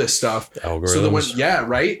and all this stuff. Algorithms. So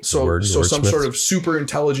right. So some sort of super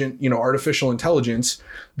intelligent, artificial intelligence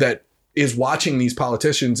that is watching these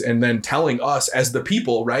politicians and then telling us as the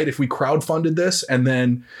people, right? If we crowdfunded this and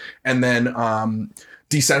then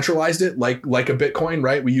decentralized it like a Bitcoin,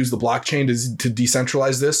 right? We use the blockchain to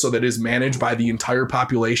decentralize this so that it is managed by the entire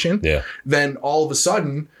population. Yeah. Then all of a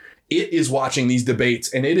sudden it is watching these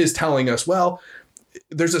debates and it is telling us, well,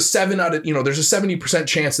 there's a 70%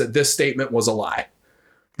 chance that this statement was a lie.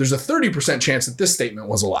 There's a 30% chance that this statement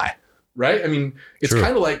was a lie. Right. I mean, it's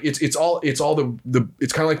kind of like it's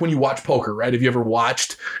kind of like when you watch poker, right? Have you ever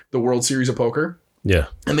watched the World Series of Poker? Yeah.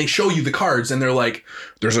 And they show you the cards and they're like,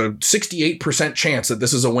 there's a 68% chance that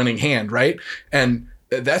this is a winning hand. Right. And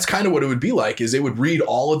that's kind of what it would be like, is it would read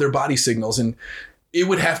all of their body signals, and it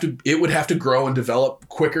would have to grow and develop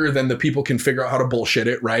quicker than the people can figure out how to bullshit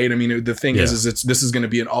it. Right. I mean, the thing is this is going to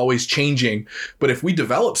be an always changing. But if we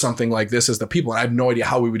develop something like this as the people, and I have no idea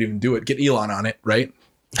how we would even do it, get Elon on it. Right.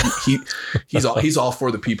 He's all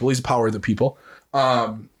for the people. He's the power of the people.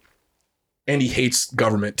 And he hates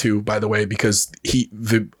government too, by the way, because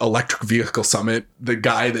the electric vehicle summit, the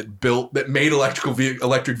guy that made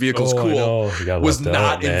electric vehicles cool was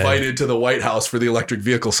not invited to the White House for the electric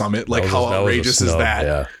vehicle summit. Like, how outrageous is that?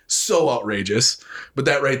 Yeah. So outrageous. But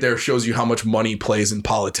that right there shows you how much money plays in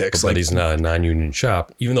politics. But he's not a non-union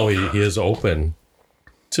shop, even though he is open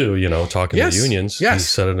to, talking to unions. Yes. He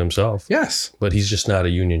said it himself. Yes. But he's just not a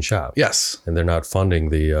union shop. Yes. And they're not funding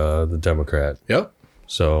the Democrat. Yep.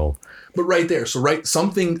 So... But right there,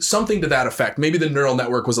 something to that effect. Maybe the neural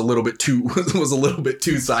network was a little bit too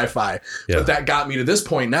sci-fi. Yeah. But that got me to this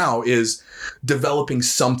point now, is developing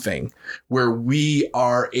something where we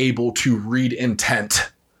are able to read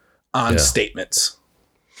intent on statements.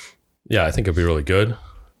 Yeah, I think it'd be really good.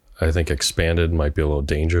 I think expanded might be a little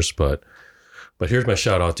dangerous, but here's my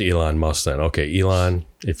shout out to Elon Musk then. Okay, Elon,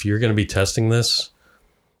 if you're going to be testing this,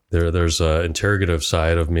 there's an interrogative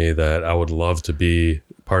side of me that I would love to be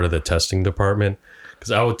part of the testing department,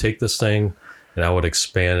 because I would take this thing and I would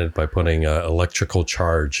expand it by putting an electrical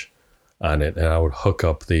charge on it, and I would hook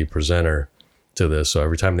up the presenter to this. So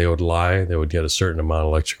every time they would lie, they would get a certain amount of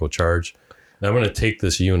electrical charge. And I'm going to take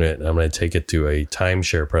this unit and I'm going to take it to a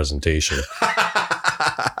timeshare presentation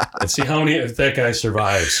and see if that guy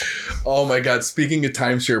survives. Oh my God. Speaking of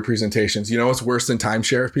timeshare presentations, you know what's worse than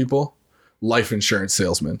timeshare, people? Life insurance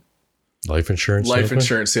salesman. Life insurance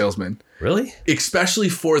salesman. Really? Especially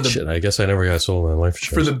for the... Shit, I guess I never got sold on life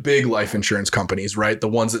insurance. For the big life insurance companies, right? The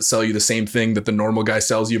ones that sell you the same thing that the normal guy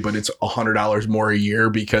sells you, but it's $100 more a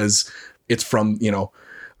year because it's from,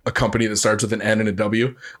 a company that starts with an N and a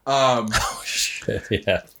W. Oh, shit.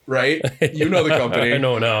 Yeah. Right? You know the company. I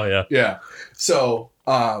know now, yeah. Yeah. So...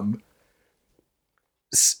 They're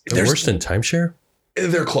worse than timeshare?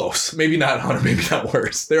 They're close. Maybe not 100, maybe not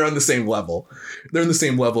worse. They're on the same level. They're in the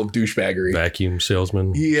same level of douchebaggery. Vacuum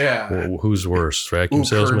salesman? Yeah. Well, who's worse? Vacuum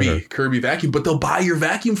salesman? Kirby Vacuum. But they'll buy your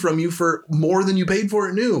vacuum from you for more than you paid for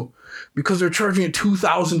it new, because they're charging you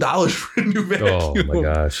 $2,000 for a new vacuum. Oh my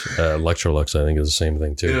gosh. Electrolux, I think, is the same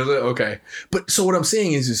thing too. Okay. But so what I'm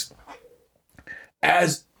saying is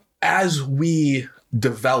as we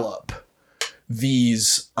develop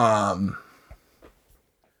these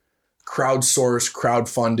crowdsourced,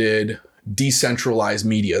 crowdfunded, decentralized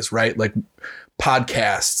medias, right? Like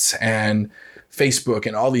podcasts and Facebook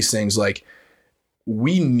and all these things, like,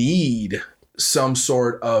 we need some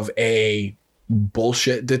sort of a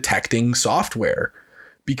bullshit detecting software,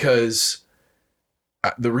 because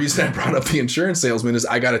the reason I brought up the insurance salesman is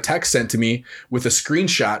I got a text sent to me with a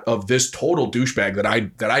screenshot of this total douchebag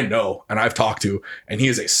that I know and I've talked to, and he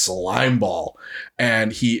is a slime ball,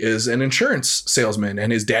 and he is an insurance salesman,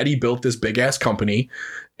 and his daddy built this big ass company,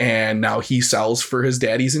 and now he sells for his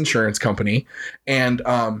daddy's insurance company, and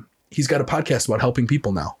he's got a podcast about helping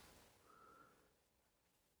people now.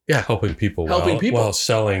 Yeah, helping people while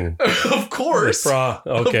selling. Of course.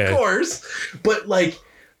 Okay. Of course. But like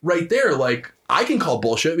right there, like, I can call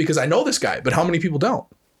bullshit because I know this guy, but how many people don't?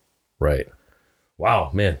 Right. Wow,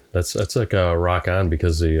 man, that's like a rock on,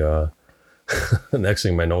 because the next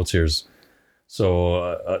thing in my notes here is,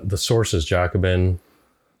 so the source is Jacobin.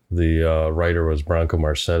 The writer was Branko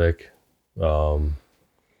Marcetic.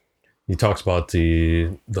 He talks about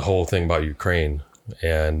the whole thing about Ukraine,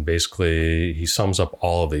 and basically he sums up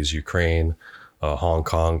all of these: Ukraine, Hong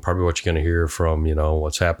Kong, probably what you're going to hear from,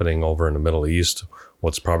 what's happening over in the Middle East.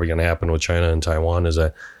 What's probably going to happen with China and Taiwan is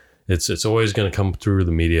that it's always going to come through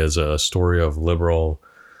the media as a story of liberal,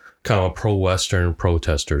 kind of pro-Western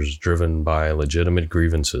protesters driven by legitimate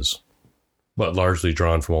grievances, but largely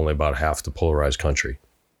drawn from only about half the polarized country.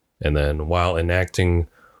 And then, while enacting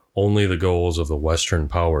only the goals of the Western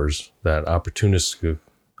powers that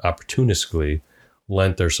opportunistically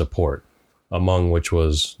lent their support, among which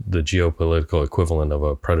was the geopolitical equivalent of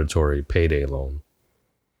a predatory payday loan.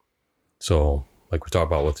 So, like we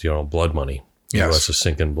talked about with, blood money. Yes. The U.S. is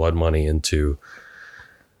sinking blood money into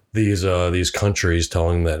these countries,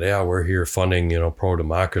 telling them that, yeah, we're here funding,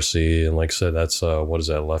 pro-democracy. And like I said, that's, what is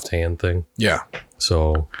that, left hand thing? Yeah.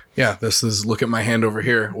 So. Yeah, this is, look at my hand over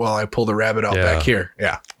here while I pull the rabbit out back here.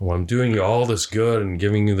 Yeah. Well, I'm doing you all this good and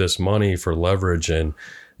giving you this money for leverage and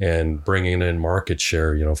bringing in market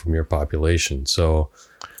share, from your population. So.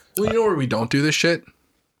 Well, you know where we don't do this shit?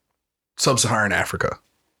 Sub-Saharan Africa.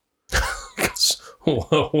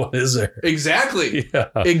 What is there? Exactly. Yeah.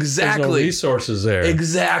 Exactly. There's no resources there.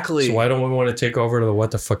 Exactly. So why don't we want to take over to the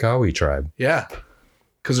What the Fuckawi tribe? Yeah.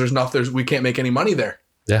 Because we can't make any money there.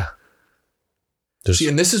 Yeah. See,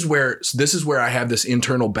 and this is where I have this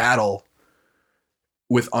internal battle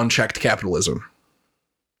with unchecked capitalism.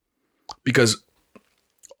 Because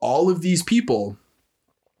all of these people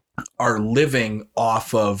are living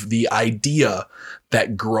off of the idea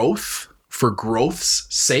that growth for growth's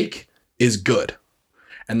sake is good.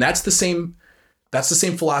 And that's the same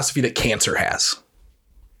philosophy that cancer has.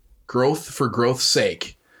 Growth for growth's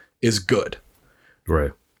sake is good.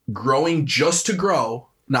 Right. Growing just to grow,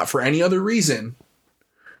 not for any other reason,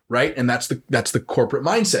 right? And that's the corporate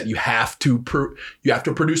mindset. You have to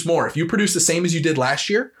produce more. If you produce the same as you did last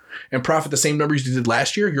year and profit the same numbers you did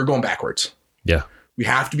last year, you're going backwards. Yeah. We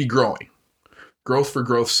have to be growing. Growth for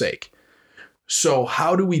growth's sake. So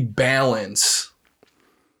how do we balance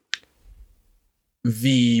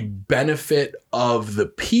the benefit of the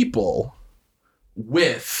people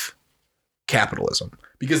with capitalism?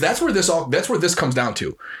 Because that's where this comes down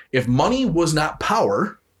to. If money was not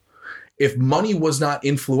power, if money was not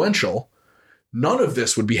influential, none of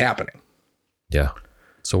this would be happening. Yeah.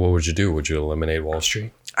 So what would you do? Would you eliminate Wall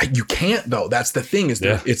Street? You can't, though. That's the thing. It's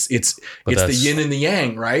the yin and the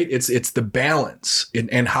yang, right? It's the balance.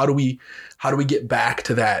 And how do we get back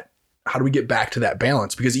to that? How do we get back to that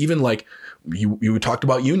balance? Because even like you talked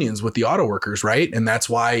about unions with the auto workers, right? And that's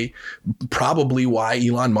probably why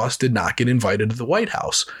Elon Musk did not get invited to the White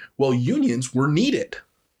House. Well, unions were needed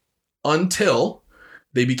until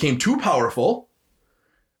they became too powerful,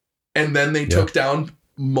 and then they took down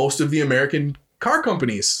most of the American car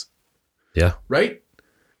companies. Yeah. Right?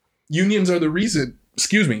 Unions are the reason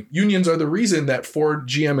that Ford,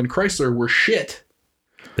 GM, and Chrysler were shit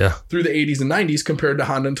through the 80s and 90s compared to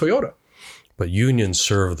Honda and Toyota. But unions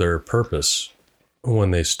served their purpose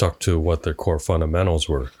when they stuck to what their core fundamentals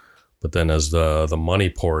were. But then as the money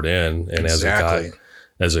poured in and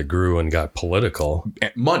as it grew and got political,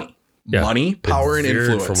 money, power, and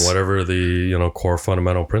influence from whatever the core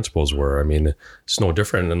fundamental principles were. I mean, it's no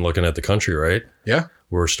different than looking at the country, right? Yeah.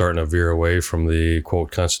 We're starting to veer away from the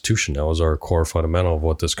quote Constitution. That was our core fundamental of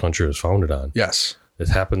what this country was founded on. Yes. It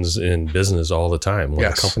happens in business all the time. When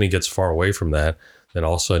a company gets far away from that, then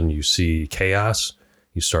all of a sudden you see chaos,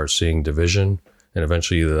 you start seeing division, and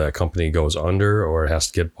eventually either that company goes under or it has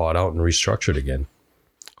to get bought out and restructured again.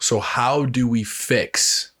 So how do we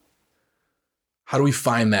find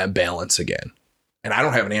that balance again? And I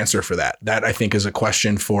don't have an answer for that. That I think is a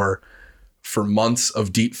question for months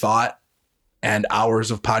of deep thought and hours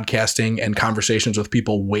of podcasting and conversations with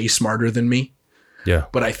people way smarter than me. Yeah.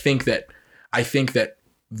 But I think that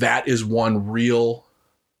is one real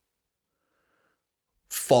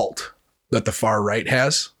fault that the far right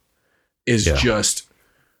has is just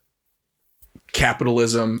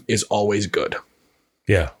capitalism is always good.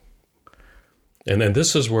 Yeah. And then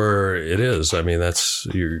this is where it is. I mean, that's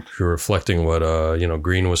you're reflecting what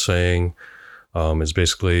Green was saying. Is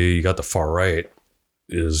basically you got the far right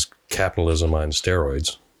is capitalism on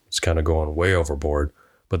steroids. It's kind of going way overboard.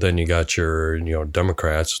 But then you got your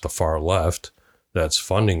Democrats, the far left, that's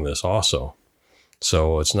funding this also.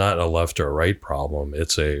 So it's not a left or right problem.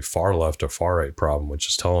 It's a far left or far right problem, which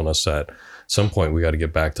is telling us that at some point we got to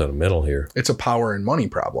get back to the middle here. It's a power and money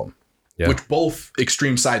problem, which both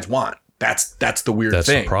extreme sides want. That's the weird thing. That's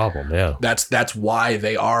the problem. Yeah. That's why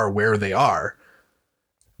they are where they are,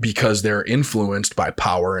 because they're influenced by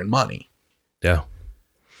power and money. Yeah.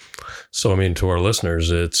 So, I mean, to our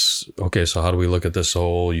listeners, it's okay. So how do we look at this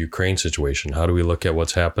whole Ukraine situation? How do we look at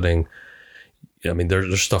what's happening? I mean,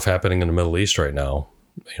 there's stuff happening in the Middle East right now.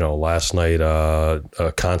 Last night,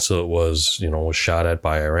 a consulate was shot at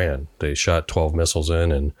by Iran. They shot 12 missiles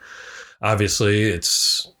in, and obviously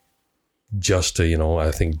it's just to,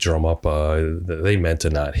 I think drum up, they meant to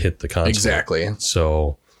not hit the consulate. Exactly.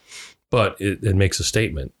 So, but it makes a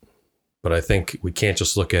statement. But I think we can't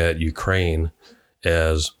just look at Ukraine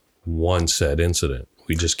as one said incident.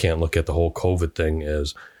 We just can't look at the whole COVID thing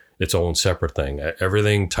as its own separate thing.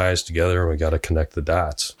 Everything ties together and we got to connect the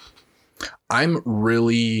dots. I'm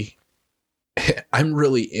really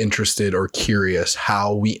interested or curious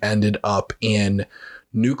how we ended up in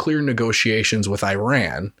nuclear negotiations with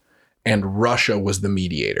Iran and Russia was the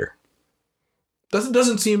mediator. That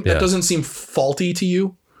doesn't seem faulty to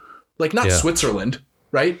you? Like not Switzerland,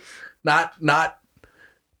 right? Not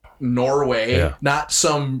Norway, not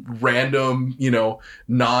some random,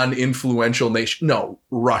 non-influential nation. No,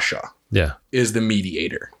 Russia is the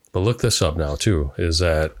mediator. But look this up now too, is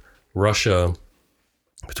that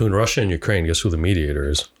between Russia and Ukraine, guess who the mediator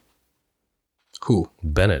is? Who?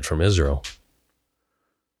 Bennett from Israel.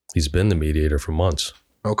 He's been the mediator for months.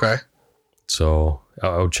 Okay. So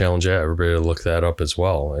I would challenge everybody to look that up as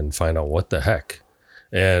well and find out what the heck.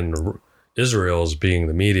 And Israel is being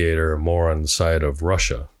the mediator more on the side of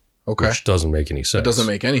Russia. Okay. Which doesn't make any sense. It doesn't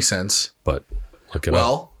make any sense. But look it up.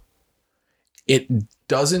 Well, it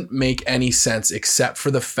doesn't make any sense except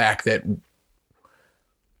for the fact that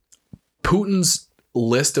Putin's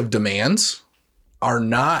list of demands are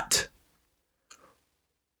not,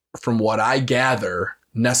 from what I gather,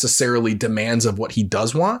 necessarily demands of what he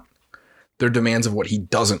does want. They're demands of what he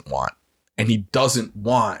doesn't want. And he doesn't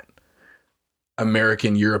want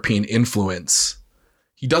American European influence.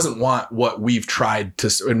 He doesn't want what we've tried to,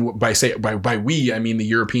 and by we, I mean the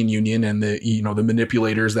European Union and the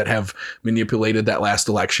manipulators that have manipulated that last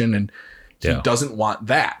election. And he doesn't want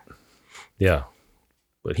that. Yeah.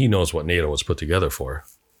 But he knows what NATO was put together for.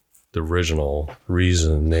 The original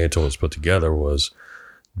reason NATO was put together was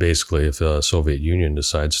basically if the Soviet Union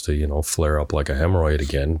decides to, flare up like a hemorrhoid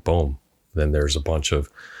again, boom, then there's a bunch of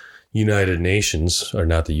United Nations, or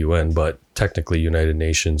not the UN, but technically United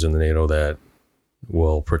Nations in the NATO that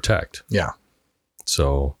will protect. Yeah.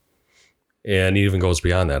 So, and it even goes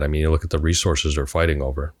beyond that. I mean, you look at the resources they're fighting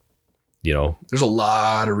over. There's a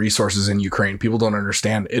lot of resources in Ukraine. People don't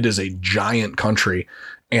understand. It is a giant country,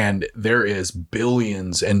 and there is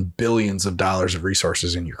billions and billions of dollars of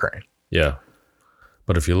resources in Ukraine. Yeah.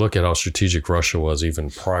 But if you look at how strategic Russia was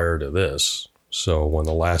even prior to this, so when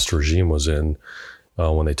the last regime was in,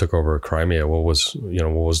 when they took over Crimea, what was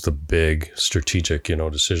the big strategic,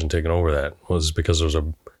 decision taken over that? Was because there was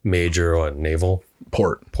a major naval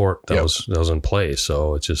port that was in place.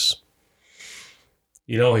 So it's just,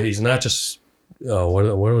 he's not just,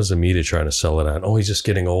 what was the media trying to sell it on? Oh, he's just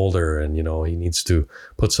getting older and, he needs to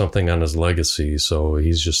put something on his legacy. So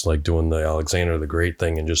he's just like doing the Alexander the Great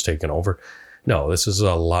thing and just taking over. No, this is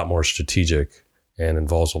a lot more strategic and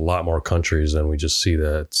involves a lot more countries than we just see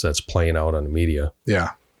that's playing out on the media.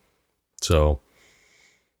 Yeah. So,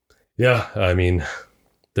 yeah, I mean,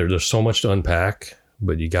 there's so much to unpack,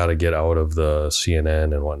 but you got to get out of the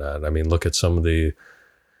CNN and whatnot. I mean, look at some of the,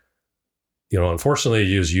 unfortunately,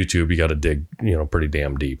 you use YouTube, you got to dig, pretty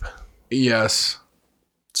damn deep. Yes.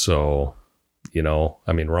 So,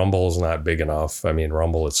 I mean, Rumble's not big enough. I mean,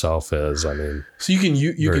 Rumble itself is, so you can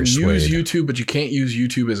use YouTube, but you can't use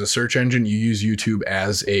YouTube as a search engine. You use YouTube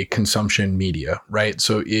as a consumption media, right?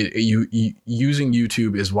 So using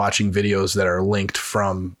YouTube is watching videos that are linked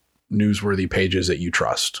from newsworthy pages that you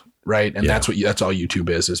trust, right? And that's all YouTube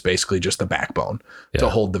is basically just the backbone to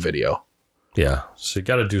hold the video. Yeah. So you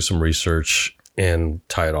got to do some research and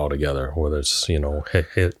tie it all together, whether it's,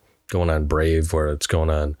 hit going on Brave, where it's going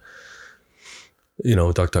on,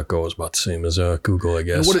 DuckDuckGo is about the same as Google, I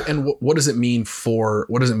guess. And what does it mean for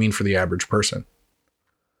the average person?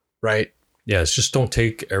 Right. Yeah. It's just don't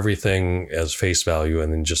take everything as face value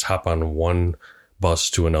and then just hop on one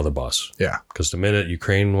bus to another bus. Yeah. Because the minute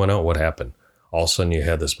Ukraine went out, what happened? All of a sudden you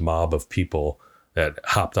had this mob of people that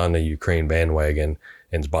hopped on the Ukraine bandwagon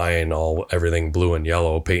and buying everything blue and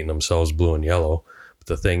yellow, painting themselves blue and yellow. But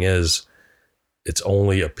the thing is, it's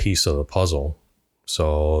only a piece of the puzzle.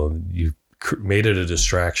 So you made it a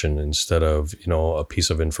distraction instead of, a piece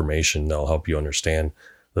of information that'll help you understand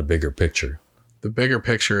the bigger picture. The bigger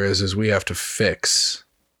picture is we have to fix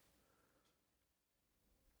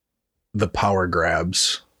the power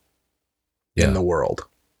grabs in the world.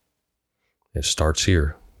 It starts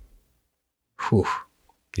here. Whew.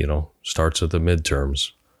 Starts at the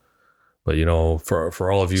midterms. But,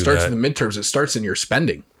 for all of you starts in the midterms, it starts in your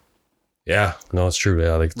spending. Yeah, no, it's true.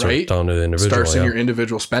 Yeah, like right down to the individual. Starts in your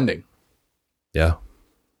individual spending. Yeah.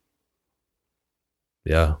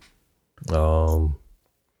 Yeah. Gosh,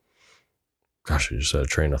 I just had a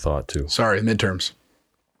train of thought too. Sorry, midterms.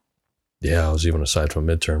 Yeah, I was even aside from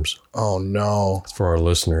midterms. Oh no. For our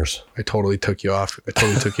listeners. I totally took you off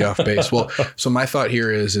base. Well, so my thought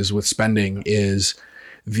here is with spending is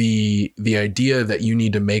the idea that you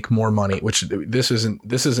need to make more money, which this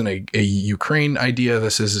isn't a Ukraine idea.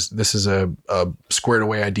 This is a squared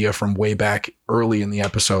away idea from way back early in the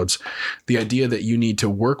episodes. The idea that you need to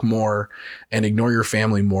work more and ignore your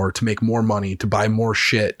family more to make more money, to buy more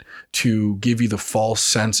shit, to give you the false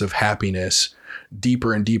sense of happiness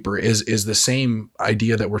deeper and deeper is the same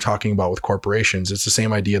idea that we're talking about with corporations. It's the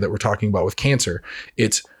same idea that we're talking about with cancer.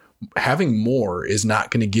 It's having more is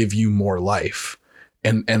not going to give you more life.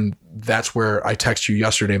 And that's where I text you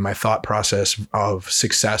yesterday, my thought process of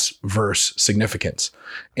success versus significance.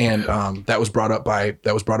 And that was brought up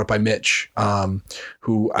by Mitch,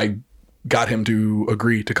 who I got him to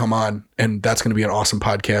agree to come on, and that's going to be an awesome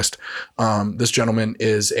podcast. This gentleman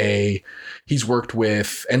he's worked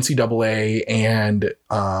with NCAA and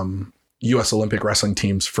US Olympic wrestling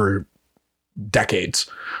teams for decades.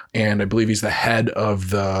 And I believe he's the head of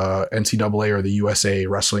the NCAA or the USA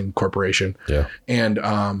Wrestling Corporation. Yeah. And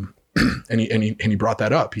he brought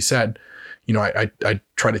that up. He said, I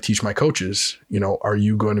try to teach my coaches, are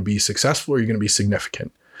you going to be successful or are you going to be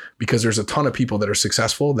significant? because there's a ton of people that are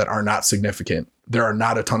successful that are not significant. There are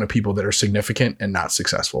not a ton of people that are significant and not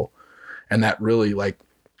successful. And that really, like,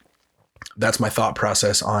 that's my thought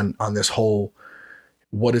process on this whole,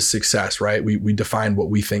 what is success, right? We define what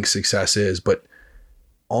we think success is, but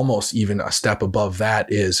almost even a step above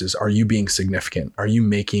that is are you being significant? Are you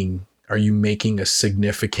making a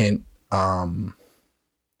significant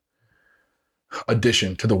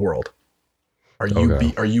addition to the world?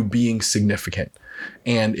 Are you being significant?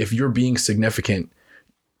 And if you're being significant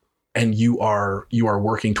and you are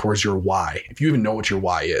working towards your why, if you even know what your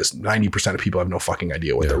why is, 90% of people have no fucking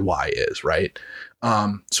idea what their why is, right?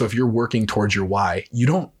 So if you're working towards your why,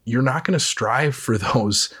 you're not going to strive for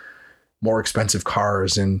those more expensive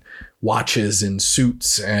cars and watches and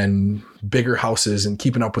suits and bigger houses and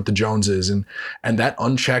keeping up with the Joneses and that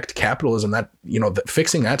unchecked capitalism, that,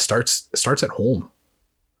 fixing that starts at home.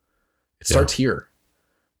 It starts here.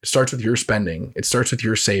 It starts with your spending. It starts with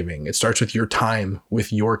your saving. It starts with your time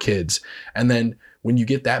with your kids. And then when you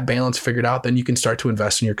get that balance figured out, then you can start to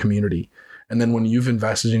invest in your community. And then when you've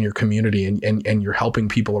invested in your community and you're helping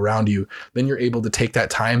people around you, then you're able to take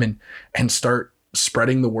that time and start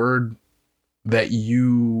spreading the word that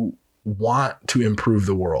you want to improve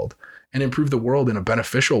the world, and improve the world in a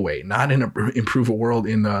beneficial way, not improve a world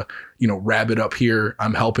in the, wrap it up here.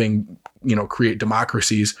 I'm helping, create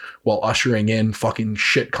democracies while ushering in fucking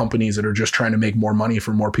shit companies that are just trying to make more money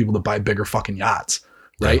for more people to buy bigger fucking yachts.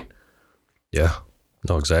 Right. Yeah.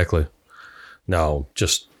 No, exactly. Now,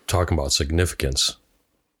 just talking about significance.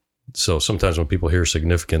 So sometimes when people hear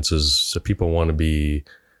significance is people want to be,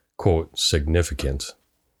 quote, significant.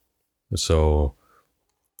 So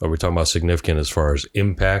are we talking about significant as far as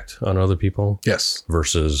impact on other people? Yes.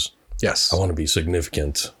 Versus, yes, I want to be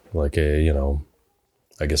significant, like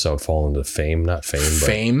I guess I would fall into fame, not fame.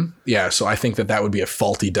 Fame. Yeah. So I think that would be a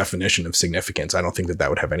faulty definition of significance. I don't think that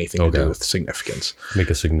would have anything to do with significance.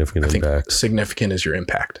 Make a significant impact. Significant is your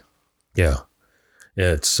impact. Yeah.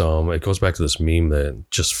 It's, it goes back to this meme that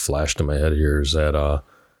just flashed in my head here is that,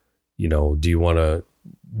 do you want to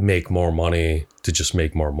make more money to just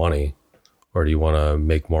make more money? Or do you want to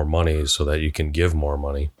make more money so that you can give more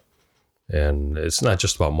money? And it's not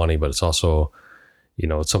just about money, but it's also,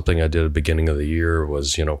 it's something I did at the beginning of the year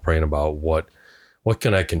was, praying about what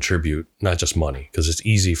can I contribute? Not just money, because it's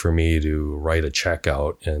easy for me to write a check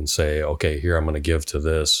out and say, okay, here, I'm going to give to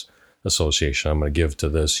this association. I'm going to give to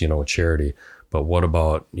this, charity. But what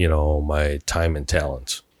about, my time and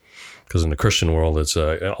talents? Because in the Christian world, it's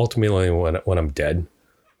ultimately when I'm dead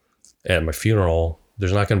at my funeral,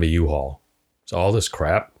 there's not going to be U-Haul. So all this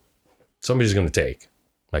crap, somebody's going to take.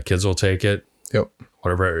 My kids will take it. Yep.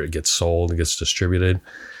 Whatever, it gets sold, it gets distributed.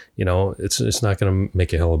 It's not going to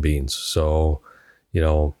make a hill of beans. So,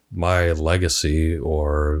 my legacy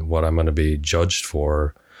or what I'm going to be judged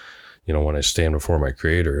for, when I stand before my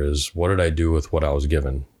Creator is what did I do with what I was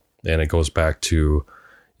given? And it goes back to,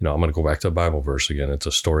 I'm going to go back to the Bible verse again. It's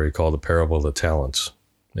a story called the Parable of the Talents.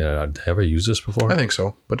 Have I used this before? I think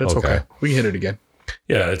so, but it's okay. We can hit it again.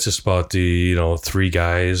 Yeah, it's just about the, three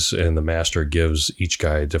guys, and the master gives each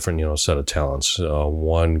guy a different, set of talents.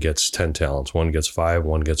 One gets 10 talents, one gets 5,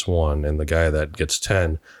 one gets 1. And the guy that gets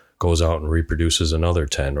 10 goes out and reproduces another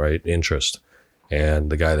 10, right? Interest. And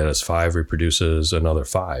the guy that has 5 reproduces another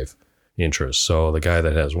 5 interest. So the guy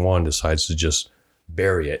that has 1 decides to just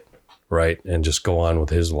bury it, right? And just go on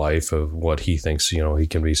with his life of what he thinks, he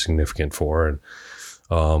can be significant for.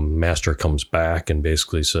 And master comes back and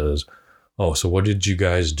basically says, oh, so what did you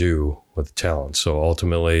guys do with the talent? So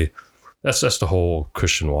ultimately, that's the whole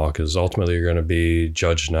Christian walk is ultimately you're going to be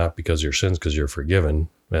judged not because of your sins, because you're forgiven,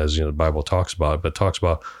 as the Bible talks about, but talks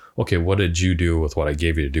about, okay, what did you do with what I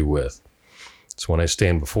gave you to do with? So when I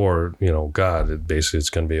stand before, God, it's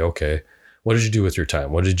going to be, okay, what did you do with your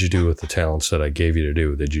time? What did you do with the talents that I gave you to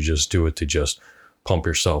do? Did you just do it to just pump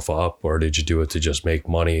yourself up, or did you do it to just make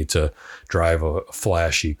money, to drive a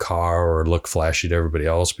flashy car or look flashy to everybody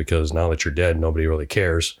else? Because now that you're dead, nobody really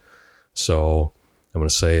cares. So I'm going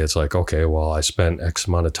to say it's like, okay, well, I spent X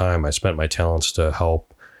amount of time. I spent my talents to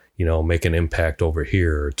help, make an impact over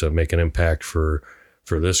here, to make an impact for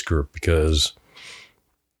this group, because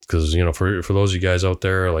for those of you guys out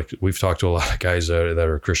there, like we've talked to a lot of guys that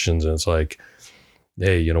are Christians, and it's like,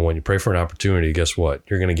 hey, when you pray for an opportunity, guess what?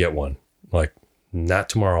 You're going to get one. Like, not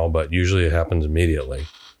tomorrow, but usually it happens immediately.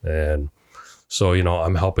 And so,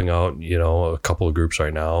 I'm helping out, a couple of groups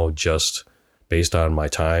right now just based on my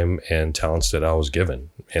time and talents that I was given.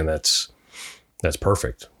 And that's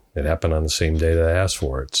perfect. It happened on the same day that I asked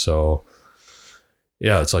for it. So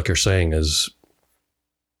yeah, it's like you're saying is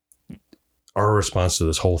our response to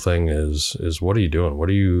this whole thing is what are you doing? What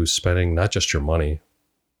are you spending? Not just your money,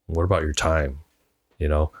 What about your time? You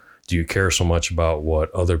know, do you care so much about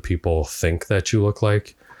what other people think that you look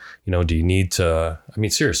like? You know, do you need to, I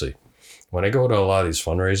mean, seriously, when I go to a lot of these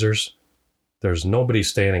fundraisers, there's nobody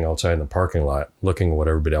standing outside in the parking lot looking at what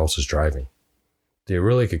everybody else is driving. They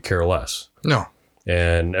really could care less. No.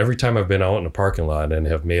 And every time I've been out in the parking lot and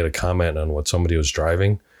have made a comment on what somebody was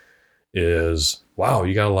driving is, wow,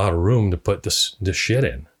 you got a lot of room to put this shit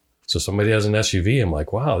in. So somebody has an SUV. I'm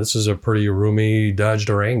like, wow, this is a pretty roomy Dodge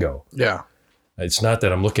Durango. Yeah. It's not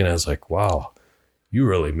that I'm looking at it, it's like, wow, you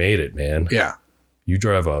really made it, man. Yeah. You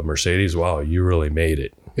drive a Mercedes. Wow, you really made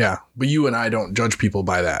it. Yeah. But you and I don't judge people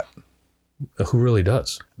by that. Who really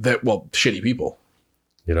does? Well, shitty people.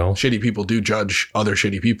 You know? Shitty people do judge other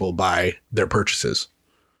shitty people by their purchases.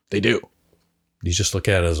 They do. You just look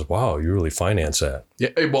at it as, wow, you really finance that. Yeah.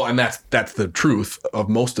 Well, and that's the truth of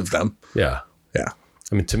most of them. Yeah. Yeah.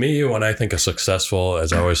 I mean, to me, when I think of successful,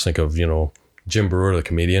 as I always think of, you know, Jim Brewer, the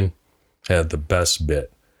comedian, had the best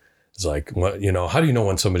bit. It's like, you know, how do you know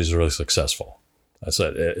when somebody's really successful? I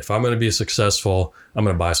said, if I'm going to be successful, I'm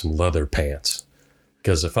going to buy some leather pants.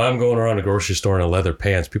 Because if I'm going around a grocery store in leather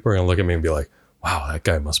pants, people are going to look at me and be like, wow, that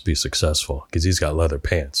guy must be successful because he's got leather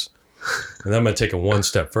pants. And then I'm going to take it one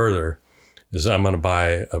step further, is I'm going to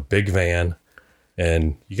buy a big van,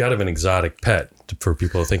 and you got to have an exotic pet for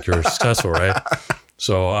people to think you're successful, right?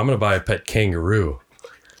 So I'm going to buy a pet kangaroo.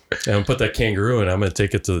 And I'll put that kangaroo in, I'm going to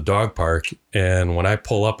take it to the dog park. And when I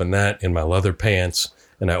pull up in my leather pants,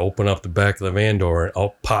 and I open up the back of the van door, and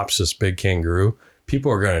out pops this big kangaroo,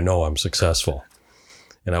 people are going to know I'm successful.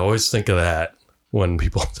 And I always think of that when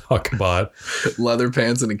people talk about leather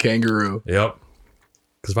pants and a kangaroo. Yep.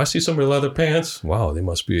 Because if I see somebody with leather pants, wow, they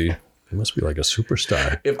must be like a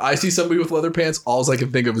superstar. If I see somebody with leather pants, all I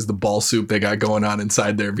can think of is the ball soup they got going on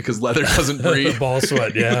inside there, because leather doesn't breathe. The ball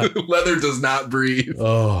sweat, yeah. Leather does not breathe.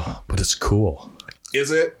 Oh, but it's cool.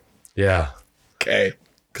 Is it? Yeah. Okay.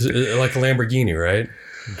 Because like a Lamborghini, right?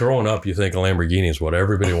 Growing up, you think a Lamborghini is what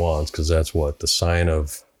everybody wants because that's what the sign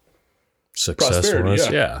of successfulness.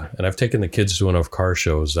 Yeah. And I've taken the kids to enough car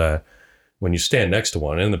shows that when you stand next to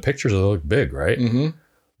one, and the pictures will look big, right? Mm-hmm.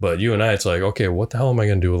 But you and I, it's like, okay, what the hell am I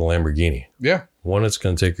going to do with a Lamborghini? Yeah. One, it's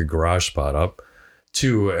going to take your garage spot up.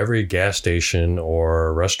 Two, every gas station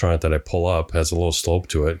or restaurant that I pull up has a little slope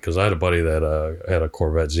to it, because I had a buddy that had a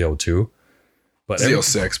Corvette Z02. But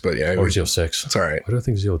Z06, but yeah. Or Z06. It's all right. Why do I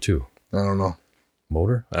think Z02? I don't know.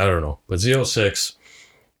 Motor? I don't know. But Z06.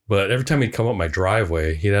 But every time he'd come up my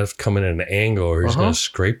driveway, he'd have to come in at an angle, or he's going to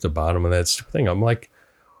scrape the bottom of that stupid thing. I'm like,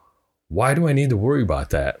 why do I need to worry about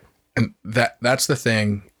that? And that's the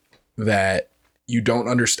thing that you don't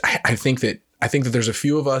understand. I think that there's a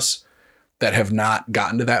few of us that have not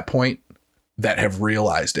gotten to that point that have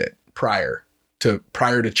realized it prior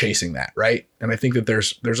to chasing that, right? And I think that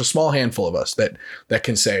there's a small handful of us that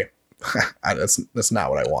can say that's not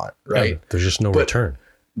what I want, right? Yeah, there's just no return.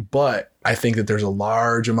 But I think that there's a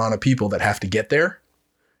large amount of people that have to get there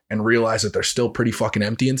and realize that they're still pretty fucking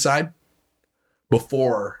empty inside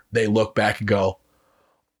before they look back and go,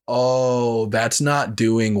 oh, that's not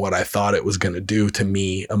doing what I thought it was going to do to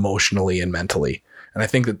me emotionally and mentally. And I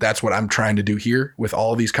think that that's what I'm trying to do here with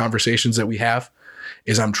all of these conversations that we have,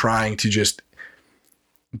 is I'm trying to just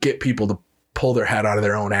get people to pull their head out of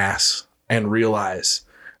their own ass and realize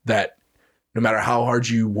that no matter how hard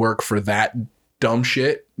you work for that dumb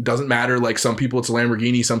shit, doesn't matter. Like, some people it's a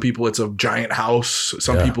Lamborghini, some people it's a giant house,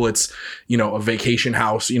 some people it's, a vacation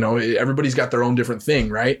house, everybody's got their own different thing,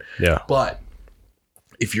 right? Yeah. But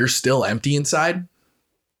if you're still empty inside,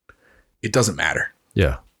 it doesn't matter.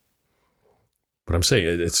 Yeah. But I'm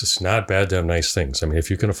saying it's just not bad to have nice things. I mean, if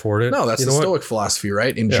you can afford it. No, that's the Stoic philosophy,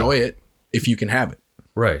 right? Enjoy it if you can have it.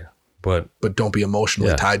 Right. But don't be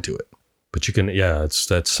emotionally tied to it. But you can, it's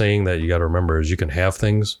that saying that you got to remember is you can have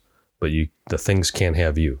things, but the things can't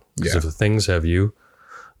have you. Because if the things have you,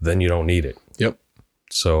 then you don't need it. Yep.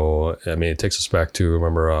 So, I mean, it takes us back to,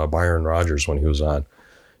 remember Byron Rogers when he was on,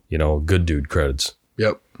 good dude credits.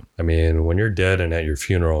 Yep. I mean, when you're dead and at your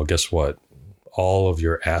funeral, guess what? All of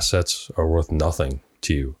your assets are worth nothing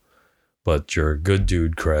to you. But your good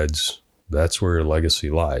dude creds, that's where your legacy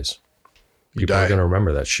lies. People are going to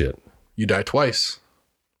remember that shit. You die twice.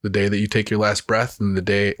 The day that you take your last breath and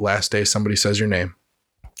the last day somebody says your name.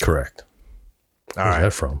 Correct. Where's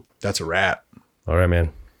that from? That's a rap. All right,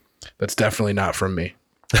 man. That's definitely not from me.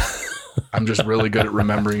 I'm just really good at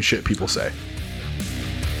remembering shit people say.